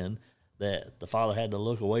sin that the Father had to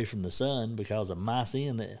look away from the Son because of my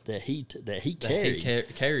sin that he carried.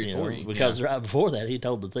 Carried You for know, you. because right before that, he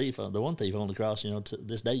told the one thief on the cross, you know,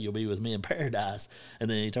 this day you'll be with me in paradise. And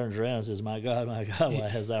then he turns around and says, my God, why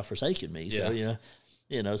hast thou forsaken me? So,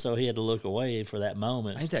 you know, so he had to look away for that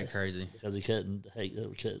moment. Ain't that crazy? Because he couldn't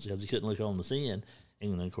look on the sin.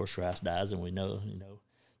 And then, of course, Christ dies, and we know,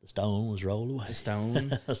 the stone was rolled away. The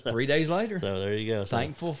stone 3 days later. So there you go. So,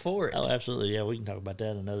 Thankful for it. oh, absolutely. Yeah, we can talk about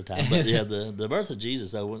that another time. But yeah, the birth of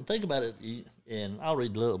Jesus, though, when think about it, and I'll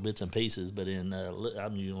read little bits and pieces, but I'm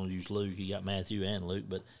going to use Luke. You got Matthew and Luke,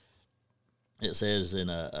 but it says and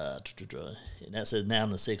that says, now in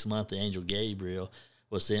the 6th month, the angel Gabriel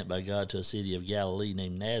was sent by God to a city of Galilee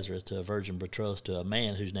named Nazareth to a virgin betrothed to a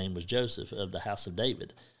man whose name was Joseph of the house of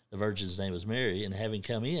David. The virgin's name was Mary, and having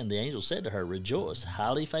come in, the angel said to her, "Rejoice,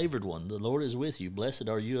 highly favored one, the Lord is with you. Blessed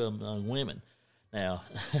are you among women." Now,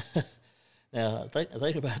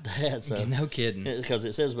 think about that. So, No kidding. because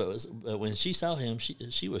it says, but when she saw him,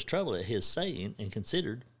 she was troubled at his saying, and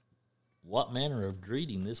considered what manner of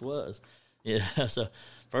greeting this was. Yeah. So,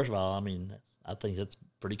 first of all, I mean, I think that's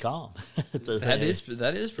pretty calm. That is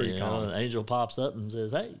pretty calm. An angel pops up and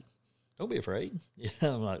says, "Hey, don't be afraid." Yeah,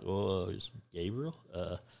 I'm like, "Well, it's Gabriel.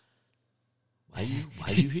 Why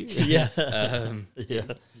you here?" Yeah.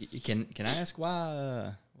 Yeah. Can I ask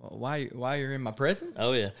why you're in my presence?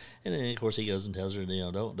 Oh yeah. And then of course he goes and tells her,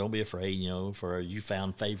 don't be afraid, for you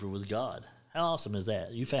found favor with God. How awesome is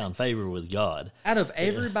that? You found favor with God. Out of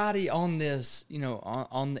everybody on this,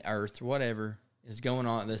 on the earth, whatever is going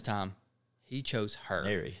on at this time, he chose her.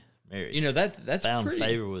 Mary. That's found pretty,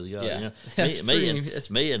 favor with God. Yeah. Me and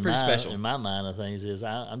pretty my special. in my mind of things is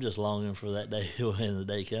I'm just longing for that day when the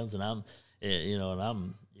day comes, and I'm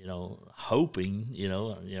hoping,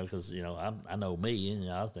 because I know me, and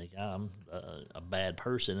I think I'm a bad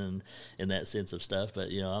person in that sense of stuff. But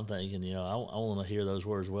I'm thinking, I want to hear those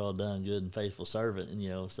words, "Well done, good and faithful servant."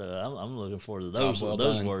 And so I'm looking forward to those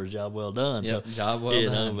words, "Job well done." Yep, So job well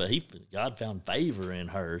done. But God found favor in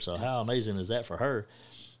her. So how amazing is that for her?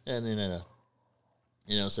 And then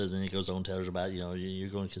it says, and it goes on and tells her about, you're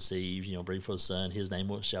going to conceive, bring forth a son. His name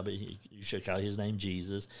you shall call his name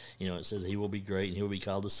Jesus. It says he will be great, and he will be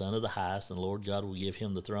called the Son of the Highest, and the Lord God will give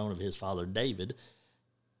him the throne of his father David.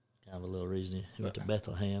 Kind of a little reason he went to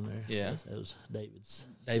Bethlehem there. Yeah. That was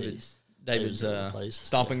David's place.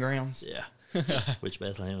 Stomping grounds. Yeah. Which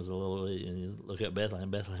Bethlehem was a little, and you look at Bethlehem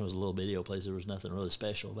was a little video place. There was nothing really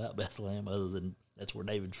special about Bethlehem other than that's where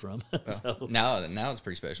David's from. So, now it's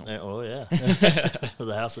pretty special. Oh yeah,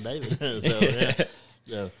 the house of David.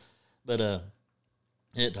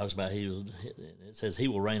 It talks about it says he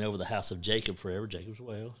will reign over the house of Jacob forever. Jacob's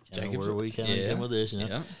well. Where we kind of come with this,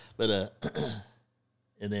 Yeah. But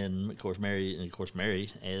And then of course Mary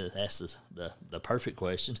asks us the perfect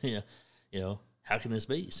question. How can this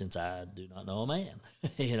be, since I do not know a man?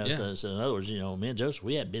 So in other words, me and Joseph,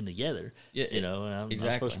 we hadn't been together. Yeah, and I'm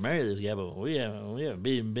supposed to marry this guy, but we haven't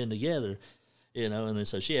even been together. And then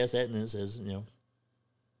so she asked that, and then it says,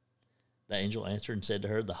 the angel answered and said to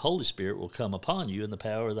her, "The Holy Spirit will come upon you, and the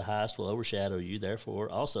power of the highest will overshadow you. Therefore,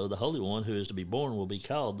 also the Holy One who is to be born will be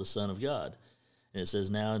called the Son of God." And it says,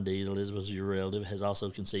 "Now indeed Elizabeth, your relative, has also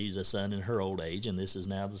conceived a son in her old age, and this is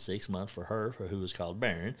now the 6th month for her, for who is called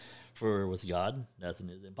barren. For with God nothing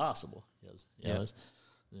is impossible."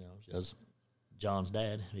 Because John's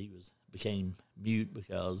dad, became mute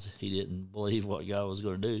because he didn't believe what God was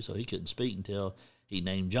going to do, so he couldn't speak until he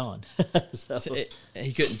named John.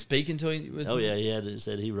 He couldn't speak until he was. Oh yeah, he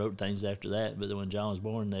said he wrote things after that. But then when John was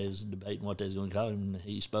born, they was debating what they was going to call him. And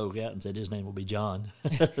he spoke out and said his name will be John,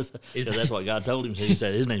 because that's what God told him. So he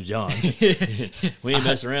said his name's John. We ain't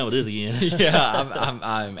messing around with this again. Yeah,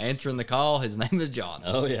 I'm answering the call. His name is John.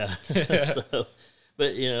 Oh yeah.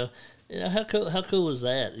 But how cool is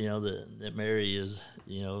that? That Mary is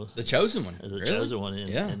the chosen one, chosen one,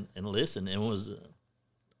 and listen, and was.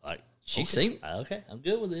 She seemed okay. I'm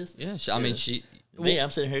good with this. Yeah, I'm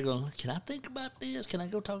sitting here going, can I think about this? Can I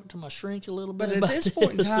go talk to my shrink a little bit? But at this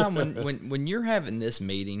point in time, when you're having this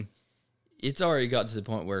meeting, it's already got to the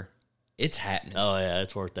point where it's happening. Oh yeah,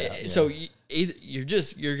 it's worked out. So you're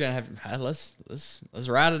gonna have let's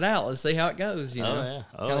ride it out. Let's see how it goes. Kind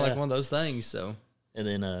of like one of those things. So. And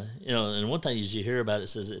then, and one thing is you hear about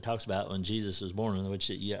it talks about when Jesus was born, in which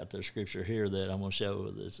you got the scripture here that I'm going to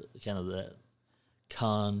show. That's kind of that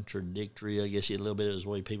contradictory, I guess, a little bit is the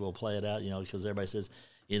way people play it out, because everybody says,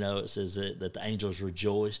 it says that the angels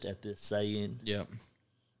rejoiced at this saying. Yep.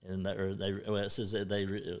 And it says that they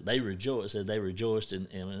rejoiced, they rejoiced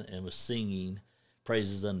and was singing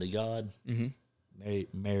praises unto God. Mm-hmm.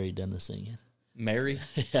 Mary done the singing. Mary?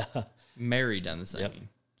 Yeah. Mary done the singing. Yep.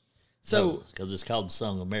 So, because it's called the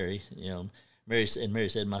Song of Mary, Mary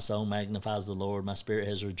said, "My soul magnifies the Lord. My spirit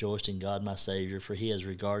has rejoiced in God my Savior, for he has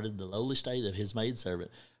regarded the lowly state of his maidservant.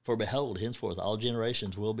 For behold, henceforth all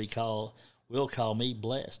generations will call me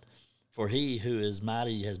blessed. For he who is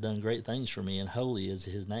mighty has done great things for me, and holy is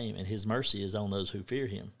his name, and his mercy is on those who fear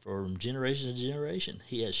him. From generation to generation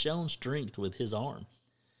he has shown strength with his arm.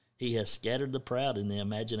 He has scattered the proud in the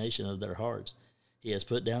imagination of their hearts. He has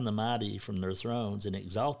put down the mighty from their thrones and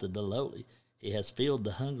exalted the lowly. He has filled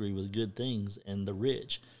the hungry with good things, and the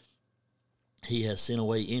rich he has sent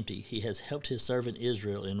away empty. He has helped his servant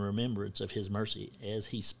Israel in remembrance of his mercy, as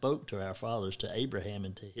he spoke to our fathers, to Abraham,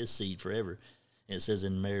 and to his seed forever." And it says,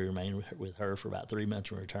 "And Mary remained with her for about 3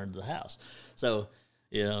 months and returned to the house." So,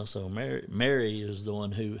 so Mary is the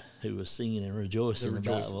one who was singing and rejoicing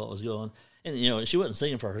about what was going on. And, she wasn't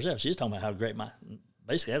singing for herself. She was talking about how great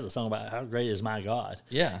basically has a song about how great is my God.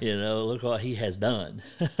 Yeah. Look what he has done.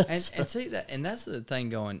 and see that, and that's the thing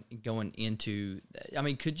going into, I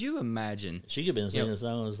mean, could you imagine? She could have been singing a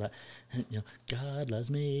song that was like, God loves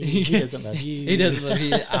me, he doesn't love you. He doesn't love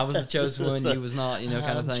you. I was the chosen one, you was not, kind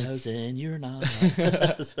of thing. I'm chosen, you're not.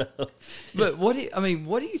 But what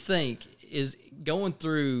do you think is going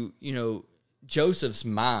through, Joseph's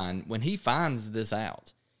mind when he finds this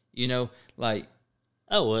out?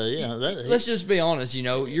 Oh, well, yeah. Let's just be honest,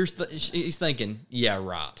 he's thinking, yeah,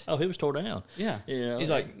 right. Oh, he was tore down. Yeah. He's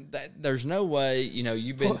like, there's no way,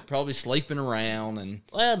 you've been probably sleeping around. And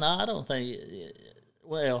well, no, I don't think,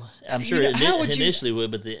 I'm sure initially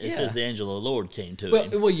would, but it says the angel of the Lord came to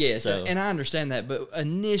him. Well, yes, and I understand that, but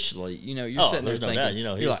initially, you're sitting there thinking,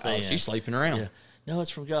 no doubt, you're like, oh, she's sleeping around. Yeah. No,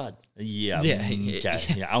 it's from God. Yeah. Okay.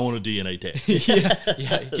 Yeah, I want a DNA test. Yeah.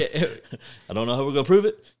 I don't know how we're going to prove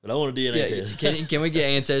it, but I want a DNA test. Can we get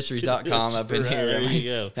Ancestries.com up in here? There you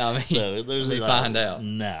go. So let me find out.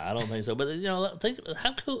 Nah, I don't think so. But, think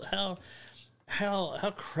how cool,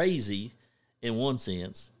 how crazy in one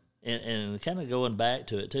sense, and kind of going back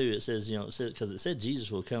to it too, it says, because it said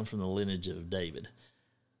Jesus will come from the lineage of David.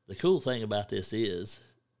 The cool thing about this is,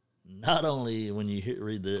 not only when you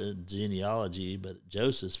read the genealogy, but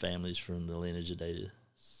Joseph's family's from the lineage of David.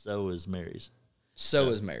 So is Mary's. So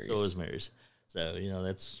is Mary's. So,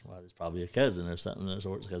 that's why there's probably a cousin or something of the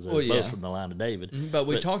sort, because they're both from the line of David. Mm-hmm. But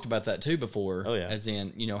we talked about that too before. Oh, yeah. As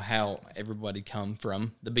in, how everybody come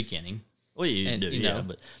from the beginning. Well, you do, yeah.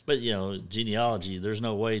 But genealogy, there's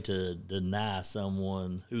no way to deny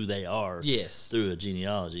someone who they are through a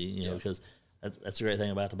genealogy, because that's the great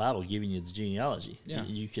thing about the Bible, giving you the genealogy. Yeah.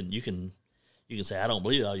 You can say, I don't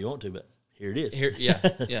believe it all you want to, but here it is. Here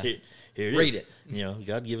it Read is. it.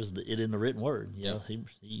 God gives us it in the written word.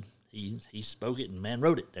 He spoke it and man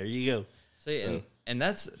wrote it. There you go. See, So- and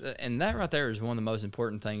that right there is one of the most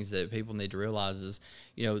important things that people need to realize is,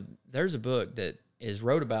 there's a book that is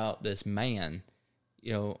wrote about this man,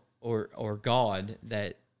 or God,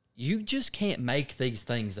 that you just can't make these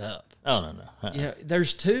things up. Oh no.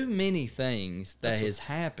 There's too many things that has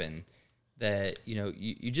happened that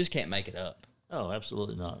you just can't make it up. Oh,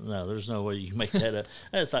 absolutely not. No, there's no way you can make that up.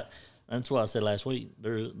 That's why I said last week.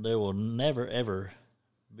 There will never ever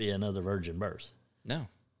be another virgin birth. No,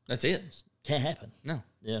 that's it. Can't happen. No,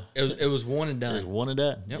 Yeah, it was one and it was done. one and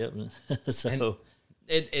done. Yep. So And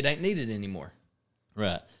it ain't needed anymore.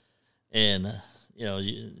 right, and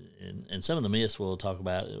and some of the myths we'll talk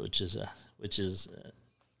about, which is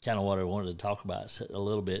kind of what I wanted to talk about a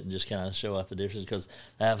little bit, and just kind of show out the difference because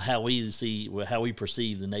of how we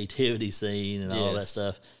perceive the nativity scene and all that Yes.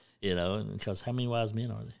 stuff. Because how many wise men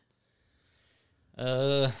are there?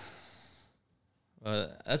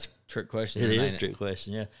 That's a trick question. It ain't is a trick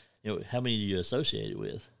question. Yeah, how many do you associate it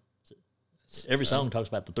with? Every song talks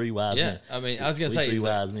about the three wise Yeah, men. I mean, I was gonna We say three so-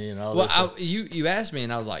 wise men and all Well, that. stuff. you asked me,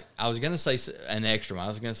 and I was like, I was gonna say an extra one. I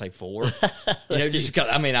was gonna say 4. Just because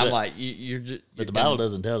I'm like you're just. But the Bible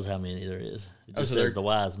doesn't tell us how many there is. It just so says they're- the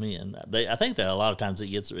wise men. I think that a lot of times it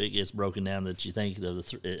gets broken down that you think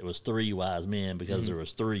that it was 3 wise men because there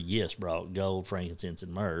was 3 gifts brought: gold, frankincense,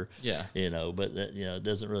 and myrrh. Yeah. But that, it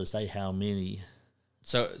doesn't really say how many.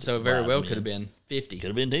 So very wise well men. could have been 50. Could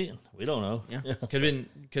have been 10. We don't know. Yeah, could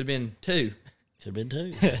have been 2. Could have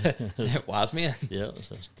been 2. Wise men. Yeah,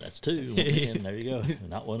 so that's 2. And there you go.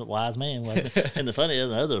 Not one wise man. And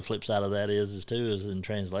the other flip side of that is in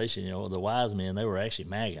translation, the wise men, they were actually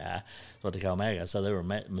magi, what they call magi. So they were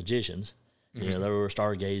magicians. They were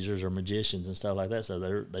stargazers or magicians and stuff like that.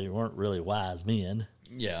 So they weren't really wise men.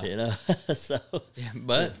 Yeah. So Yeah,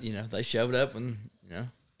 but they showed up when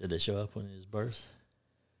did they show up when his birth?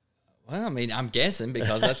 Well, I mean, I'm guessing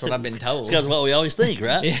because that's what I've been told. That's what we always think,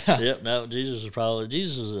 right? Yeah. Yep. No, Jesus was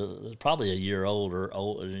probably a year old,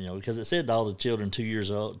 because it said all the children 2 years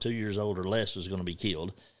old or less was going to be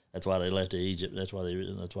killed. That's why they left to Egypt. That's why they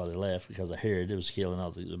left, because of Herod. It was killing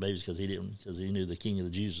all the babies because he knew the king of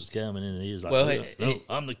the Jews was coming, and he was like, Well,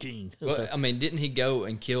 I'm the king. Well, So I mean, didn't he go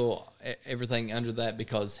and kill everything under that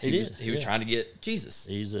because he was did, trying to get Jesus?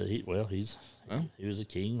 he was a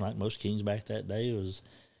king like most kings back that day. It was.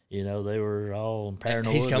 They were all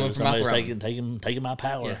paranoid. He's coming that from my somebody's throne. taking my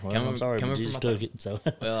power. Yeah, Well, I'm sorry, but coming from Jesus my took throne. it. So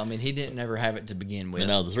Well, I mean, he didn't never have it to begin with.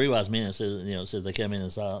 the 3 wise men, it says they come in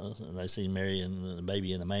and they see Mary and the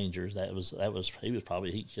baby in the manger.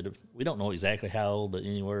 He could have. We don't know exactly how old, but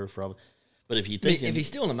anywhere from. But if you I mean, think if he's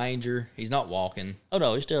still in a manger, he's not walking. oh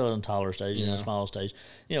no, he's still in a taller stage, Yeah. small stage,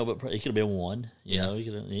 but he could have been 1. Yeah. He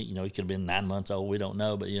could have been 9 months old. We don't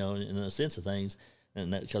know, but in the sense of things,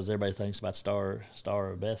 and because everybody thinks about Star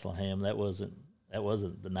of Bethlehem, that wasn't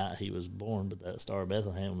the night he was born, but that Star of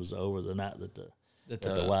Bethlehem was over the night that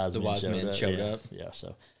the wise men showed up. Yeah,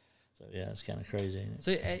 so yeah, it's kind of crazy. Ain't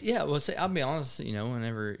it? So well, see, I'll be honest.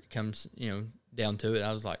 Whenever it comes, down to it,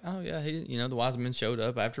 I was like, oh yeah, the wise men showed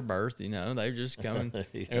up after birth. They're just coming. There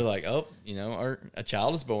you They're like, oh, a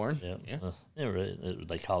child is born. Yeah.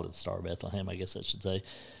 They called it the Star of Bethlehem, I guess I should say.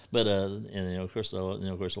 But of course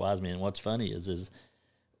the wise men. What's funny is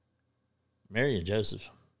Mary and Joseph,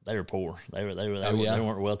 they were poor. They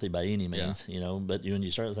weren't wealthy by any means. But when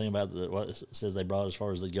you start thinking about what it says they brought as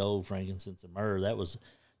far as the gold, frankincense, and myrrh, that was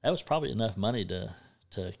probably enough money to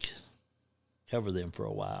cover them for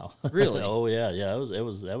a while. Really? Oh yeah.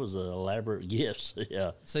 That was elaborate gifts.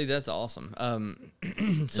 Yeah. See, that's awesome. And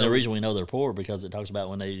the reason we know they're poor because it talks about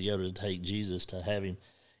when they go to take Jesus to have him,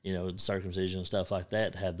 circumcision and stuff like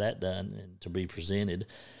that, to have that done and to be presented.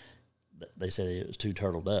 They said it was 2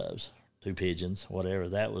 turtle doves, 2 pigeons, whatever.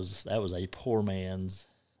 That was a poor man's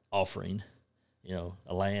offering.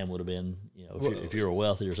 A lamb would have been, if you were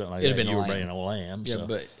wealthy or something like It'd that, have been you a were lamb. bringing a lamb. Yeah,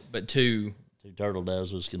 So but 2 turtle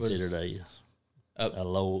doves was considered a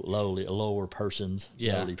lower person's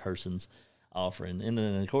lowly person's offering. And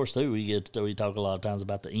then of course too we talk a lot of times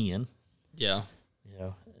about the inn. Yeah.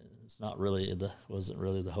 It's not really wasn't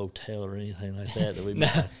really the hotel or anything like that we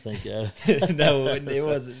might think of. No, it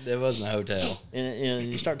wasn't. It wasn't a hotel. And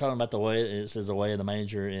you start talking about the way it says the way of the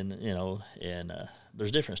manger, and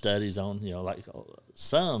there's different studies on like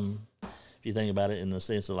some. If you think about it in the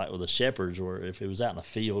sense of like with the shepherds, or if it was out in the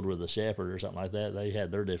field with a shepherd or something like that, they had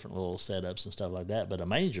their different little setups and stuff like that. But a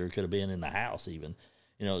manger could have been in the house even.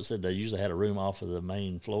 It said they usually had a room off of the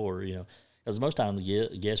main floor, because most times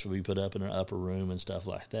the guests would be put up in an upper room and stuff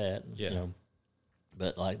like that. Yeah.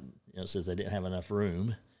 But it says they didn't have enough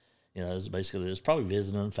room, You know, it's probably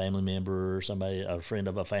visiting a family member or somebody, a friend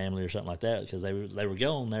of a family or something like that, because they were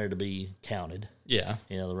going there to be counted. Yeah.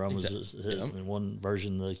 You know, the Romans, in one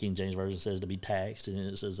version, the King James Version says to be taxed, and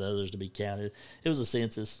it says others to be counted. It was a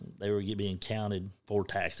census. They were being counted for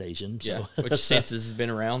taxation. So. Yeah, which census has been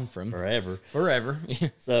around from forever.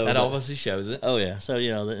 So that obviously shows it. Oh, yeah. So,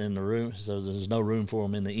 you know, in the room, so there's no room for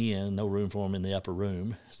them in the inn, no room for them in the upper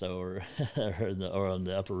room. So, or in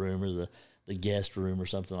the upper room or the guest room or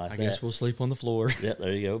something like that. I guess we'll sleep on the floor. Yeah,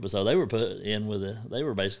 there you go. But so they were put in they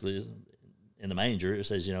were basically in the manger. It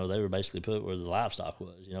says, you know, they were basically put where the livestock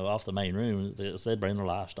was, you know, off the main room. They'd bring their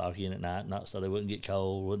livestock in at night, not so they wouldn't get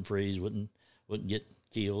cold, wouldn't freeze, wouldn't get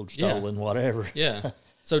killed, stolen, whatever. Yeah.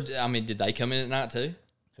 So, I mean, did they come in at night too?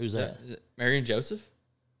 Who's that? Mary and Joseph?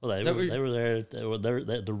 Well, they were there. They were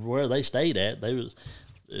there where they stayed at.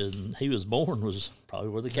 And he was born was probably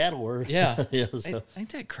where the cattle were. Yeah. Yeah. So, ain't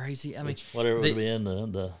that crazy? I mean, whatever it would have been,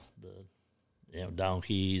 the you know,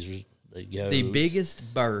 donkeys, the goats. The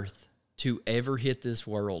biggest birth to ever hit this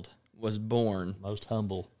world was born. Most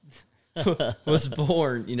humble. Was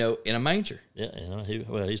born, you know, in a manger. Yeah, you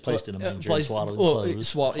know, he's placed in a manger, placed, swaddled in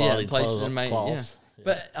clothes. Placed in a manger. Yeah. Yeah.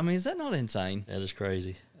 But I mean, is that not insane? That is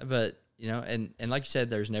crazy. But you know, and like you said,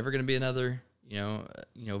 there's never going to be another, you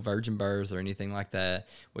know, virgin birth or anything like that.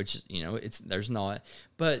 Which, you know, there's not.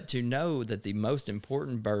 But to know that the most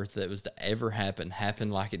important birth that was to ever happen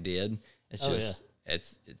happened like it did, it's just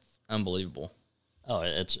it's unbelievable. Oh,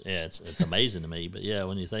 it's amazing to me. But yeah,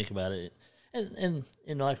 when you think about it, and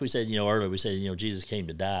like we said, you know, earlier we said, you know, Jesus came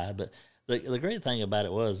to die, but the great thing about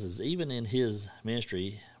it is even in his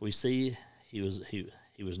ministry, we see he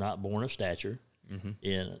was not born of stature. Mm-hmm.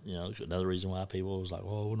 And, you know, another reason why people was like,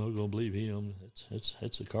 "Oh, we're not going to believe him.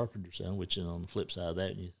 It's a carpenter's son." Which, you know, on the flip side of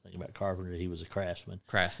that, when you think about carpenter, he was a craftsman.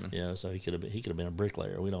 You know, so he could have been a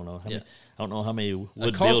bricklayer. We don't know how many. I don't know how many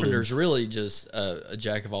wood carpenter's really just a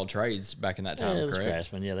jack of all trades back in that time. Yeah, correct?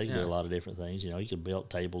 Craftsman. Yeah, they could do a lot of different things. You know, he could build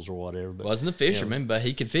tables or whatever. But wasn't a fisherman, but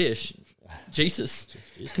he could fish. Jesus,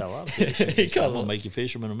 he's caught a lot of fish. He's gonna make you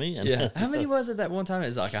fisherman of men. Yeah. How many was it that one time? It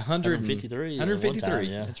was like 153. 153.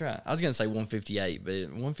 Yeah, that's right. I was gonna say 158, but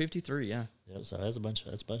 153. Yeah. Yep. So that's a bunch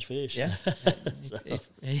of fish. Yeah. So.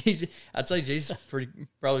 I'd say Jesus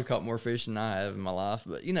probably caught more fish than I have in my life,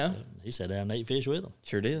 but you know, he sat down and ate fish with them.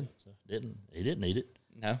 Sure did. So he didn't eat it.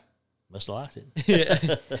 No. Must have liked it.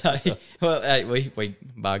 Yeah. Well, hey, we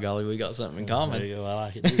by golly, we got something in common. There you go. I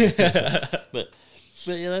like it too.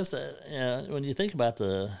 But yeah, that's when you think about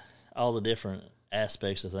all the different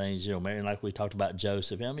aspects of things, you know, Mary, like we talked about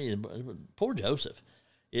Joseph. I mean, poor Joseph.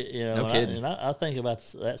 You know, no kidding. And I think about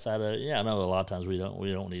that side of it. Yeah, I know a lot of times we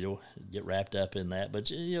don't need to get wrapped up in that, but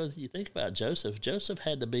you know, you think about Joseph. Joseph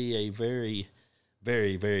had to be a very,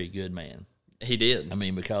 very, very good man. He did. I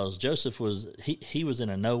mean, because Joseph was he was in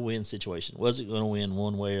a no-win situation. Wasn't going to win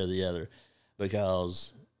one way or the other,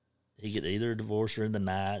 because he could either divorce her in the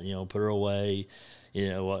night, you know, put her away. You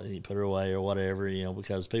know what? He put her away or whatever. You know,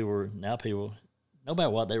 because people, no matter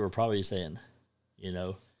what, they were probably saying, you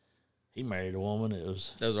know, he married a woman that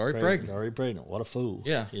was already pregnant. Already pregnant. What a fool.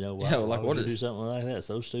 Yeah. You know, why would you do something like that?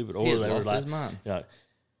 So stupid. Or he they lost were like, his mind. You know,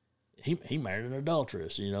 he married an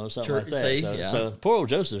adulteress. You know, something like that. See, so poor old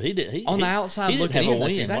Joseph, he on the outside he didn't looking have in, a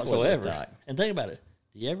win exactly whatsoever. And think about it.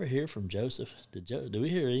 Do you ever hear from Joseph? Do we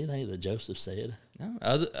hear anything that Joseph said?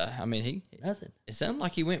 No, I mean nothing. It sounded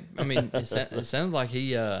like he went. I mean, it sounds like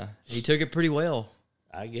he took it pretty well.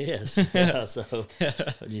 I guess. Yeah, so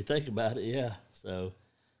when you think about it, yeah. So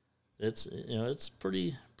it's it's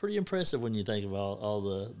pretty impressive when you think of all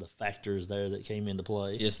the factors there that came into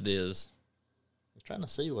play. Yes, it is. I was trying to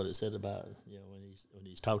see what it said about when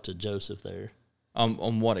he's talked to Joseph there.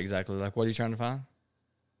 On what exactly? Like, what are you trying to find?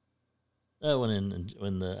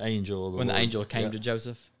 When the angel the angel came to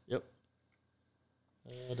Joseph. Yep.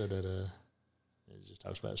 It just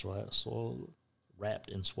talks about wrapped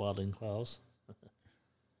in swaddling cloths.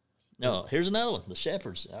 No, here's another one. The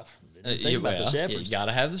shepherds. The shepherds. Yeah, you got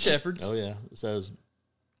to have the shepherds. Oh yeah. It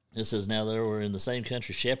says now there were in the same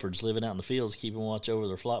country shepherds living out in the fields, keeping watch over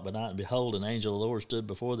their flock by night. And behold, an angel of the Lord stood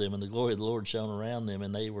before them, and the glory of the Lord shone around them,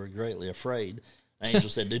 and they were greatly afraid. The angel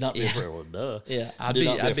said, "Do not be afraid." Well, duh. Yeah, I'd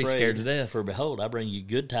be scared to death. For behold, I bring you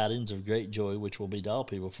good tidings of great joy, which will be to all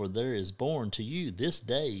people. For there is born to you this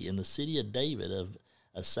day in the city of David of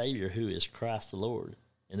a Savior who is Christ the Lord.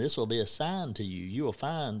 And this will be a sign to you. You will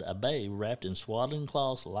find a babe wrapped in swaddling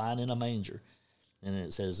cloths, lying in a manger. And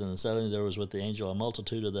it says, and suddenly there was with the angel a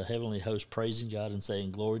multitude of the heavenly host praising God and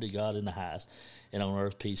saying, "Glory to God in the highest, and on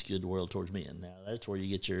earth peace, good world towards men." Now that's where you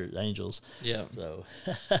get your angels. Yeah. So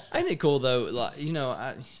ain't it cool though? Like, you know,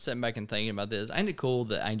 I sitting back and thinking about this. Ain't it cool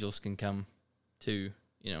that angels can come to,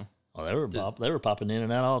 you know, Oh, they were popping in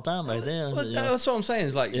and out all the time back then. Well, that's what I'm saying.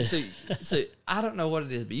 Is like, so I don't know what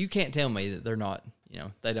it is, but you can't tell me that they're not.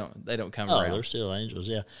 They don't come around. Oh, they're still angels.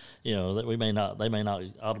 Yeah, that they may not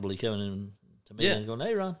audibly come in to me and going,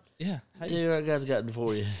 "Hey, Ron, yeah, hey, tell you what I guys got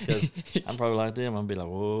for you," because I'm probably like them. I'm gonna be like,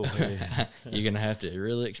 "Whoa, hey." You're gonna have to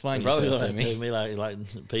really explain yourself to me. Me like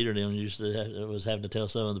Peter and them used to was having to tell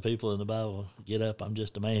some of the people in the Bible, "Get up, I'm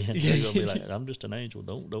just a man." They're gonna be like, "I'm just an angel.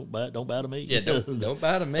 Don't bow to me." Yeah, don't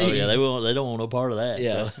bow to me. Oh yeah, they don't want no part of that.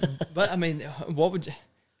 Yeah, so. But I mean, what would you?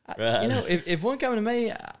 Right. If one coming to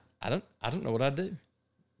me, I don't know what I'd do.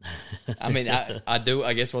 I mean, I do,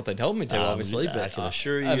 I guess, what they told me to, obviously. But I can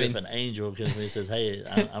assure you, if an angel comes to me and says, "Hey,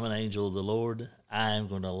 I'm an angel of the Lord," I am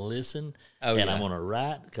going to listen, I'm going to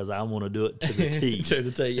write because I want to do it to the T. To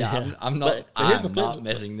the T. Yeah, I'm not. I'm not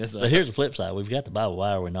messing this up. But here's the flip side: we've got the Bible.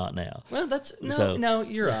 Why are we not now? Well, no.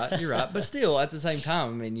 You're right. You're right. But still, at the same time,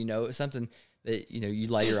 I mean, it's something that you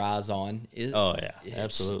lay your eyes on.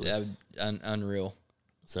 Absolutely, unreal.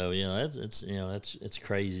 So it's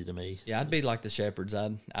crazy to me. Yeah, I'd be like the shepherds.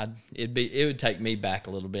 It would take me back a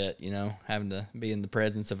little bit, having to be in the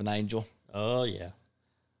presence of an angel. Oh yeah.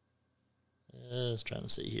 I was trying to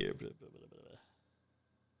see here.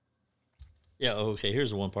 Yeah. Okay.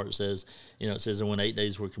 Here's the one part that says, it says, and when 8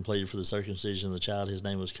 days were completed for the circumcision of the child, his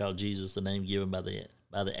name was called Jesus, the name given by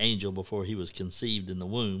the angel before he was conceived in the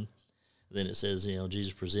womb. Then it says,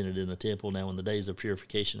 Jesus presented in the temple. Now, when the days of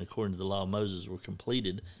purification according to the law of Moses were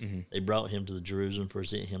completed, they brought him to the Jerusalem to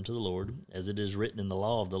present him to the Lord. As it is written in the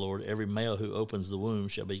law of the Lord, every male who opens the womb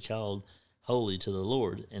shall be called holy to the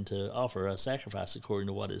Lord, and to offer a sacrifice according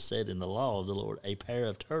to what is said in the law of the Lord, a pair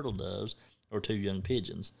of turtle doves or 2 young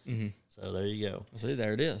pigeons. Mm-hmm. So there you go. See,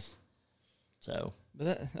 there it is. So,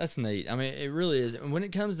 but that's neat. I mean, it really is. And when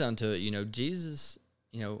it comes down to it, Jesus,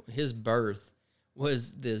 his birth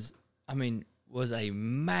was was a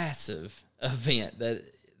massive event that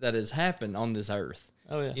has happened on this earth.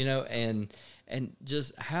 Oh yeah. And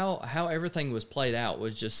just how everything was played out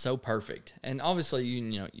was just so perfect. And obviously,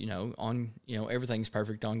 everything's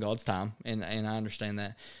perfect on God's time, and I understand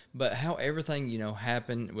that. But how everything,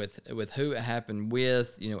 happened with who it happened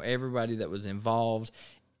with, everybody that was involved,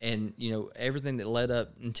 and everything that led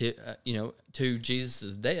up into to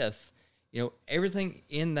Jesus' death, everything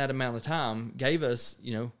in that amount of time gave us,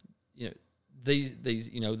 these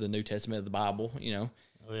the New Testament of the Bible,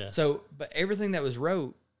 Oh yeah. So, but everything that was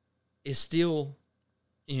wrote is still,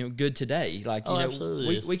 good today. Like,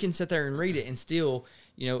 we can sit there and read it and still,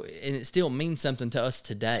 and it still means something to us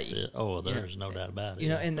today. Yeah. Oh, there's no doubt about it.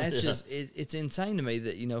 And that's just, it's insane to me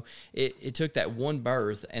that, it took that one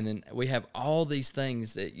birth, and then we have all these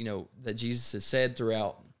things that, that Jesus has said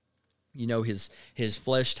throughout, his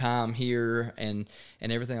flesh time here and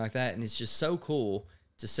everything like that. And it's just so cool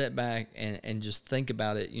to sit back and just think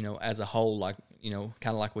about it, as a whole, like, kind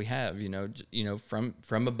of like we have,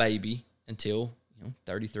 from a baby until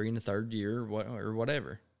 33 in the third year or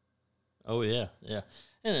whatever. Oh yeah, yeah,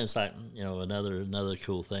 and it's like another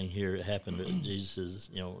cool thing here. It happened to Jesus,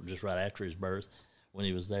 just right after his birth, when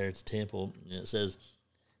he was there at the temple. It says,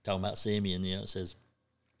 talking about Simeon, it says,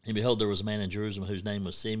 and behold, there was a man in Jerusalem whose name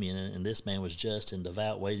was Simeon, and this man was just and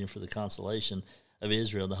devout, waiting for the consolation of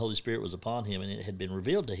Israel. The Holy Spirit was upon him, and it had been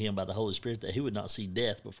revealed to him by the Holy Spirit that he would not see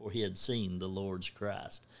death before he had seen the Lord's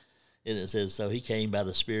Christ. And it says, so he came by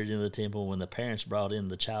the Spirit into the temple. When the parents brought in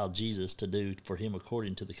the child Jesus to do for him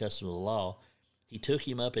according to the custom of the law, he took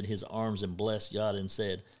him up in his arms and blessed God and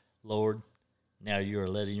said, Lord, now you are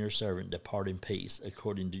letting your servant depart in peace,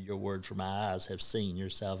 according to your word, for my eyes have seen your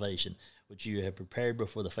salvation, which you have prepared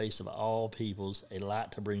before the face of all peoples, a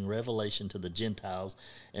light to bring revelation to the Gentiles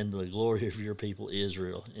and the glory of your people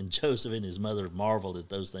Israel. And Joseph and his mother marveled at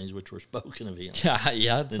those things which were spoken of him.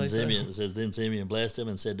 Yeah, then Simeon, it says, then Simeon blessed him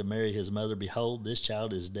and said to Mary his mother, behold, this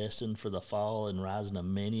child is destined for the fall and rising of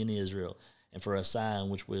many in Israel, and for a sign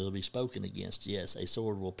which will be spoken against. Yes, a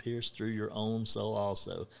sword will pierce through your own soul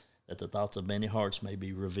also, that the thoughts of many hearts may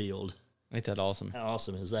be revealed. Ain't that awesome? How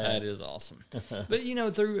awesome is that? That is awesome. But,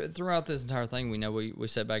 throughout this entire thing, we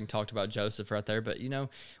sat back and talked about Joseph right there. But,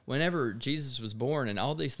 whenever Jesus was born and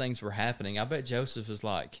all these things were happening, I bet Joseph was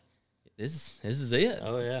like, this is it.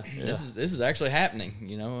 Oh, yeah. This is actually happening,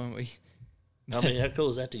 I mean, how cool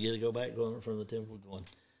is that to go back going from the temple going,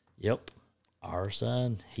 yep, our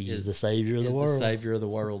son, he's the Savior of the world. He's the Savior of the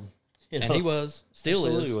world. And he was, still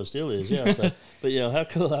is. Yeah. So, but,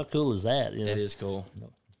 how cool is that? It is cool.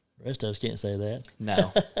 The rest of us can't say that.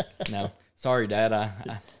 No. Sorry, Dad.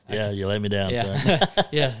 Yeah, you let me down, son. Yeah,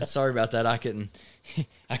 yeah. Sorry about that. I couldn't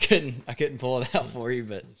pull it out for you,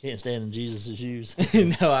 but Can't stand in Jesus' shoes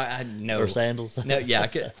no, I no or sandals. No, yeah,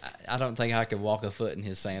 I don't think I could walk a foot in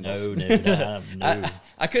his sandals. No.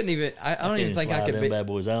 I couldn't even. I don't even think I could them be. bad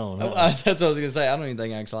boys on. Oh, Huh? that's what I was gonna say. I don't even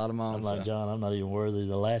think I can slide them on. I'm like, So. John, I'm not even worthy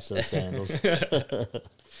to latch those sandals.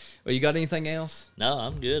 Well, you got anything else? No,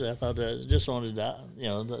 I'm good. I thought just wanted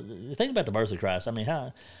to, think about the birth of Christ. I mean,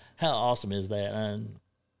 how awesome is that? And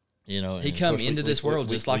He and of come course into this world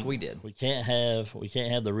just like we did. We can't have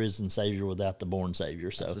the risen Savior without the born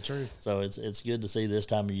Savior. So that's the truth. So it's good to see this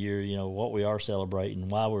time of year, what we are celebrating,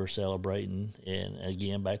 why we're celebrating, and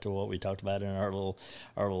again back to what we talked about in our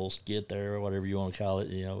little skit there, or whatever you want to call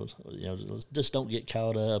it. Just don't get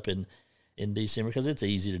caught up in December, because it's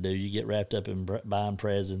easy to do. You get wrapped up in buying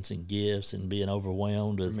presents and gifts and being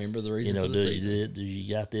overwhelmed with, remember the reason for the season. Do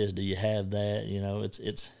you got this? Do you have that?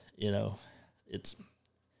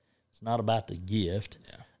 It's not about the gift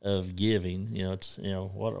of giving. It's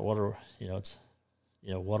what are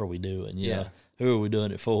what are we doing? Who are we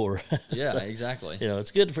doing it for? Yeah, So, exactly. it's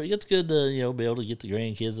good to be able to get the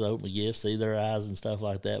grandkids to open the gifts, see their eyes and stuff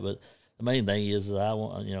like that. But the main thing is I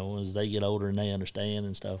want, as they get older and they understand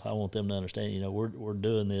and stuff, I want them to understand, we're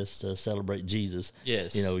doing this to celebrate Jesus.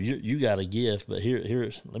 Yes. You got a gift, but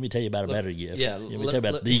here, let me tell you about a better gift. Yeah. Let me tell you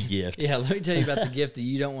about the gift. Yeah, let me tell you about the gift that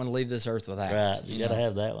you don't want to leave this earth without. Right. You got to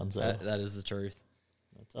have that one. So that is the truth.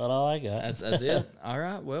 that's all I got. That's it. All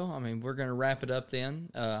right. Well, I mean, we're going to wrap it up then.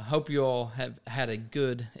 Hope you all have had a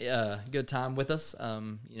good time with us.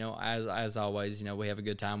 As always, we have a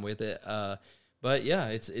good time with it. But yeah,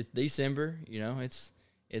 it's December. It's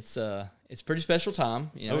pretty special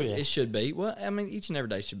time. It should be. Well, I mean, each and every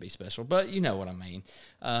day should be special, but you know what I mean.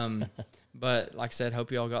 But like I said, hope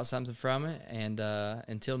you all got something from it. And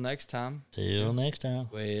until next time. Till next time.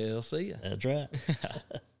 We'll see you. That's right.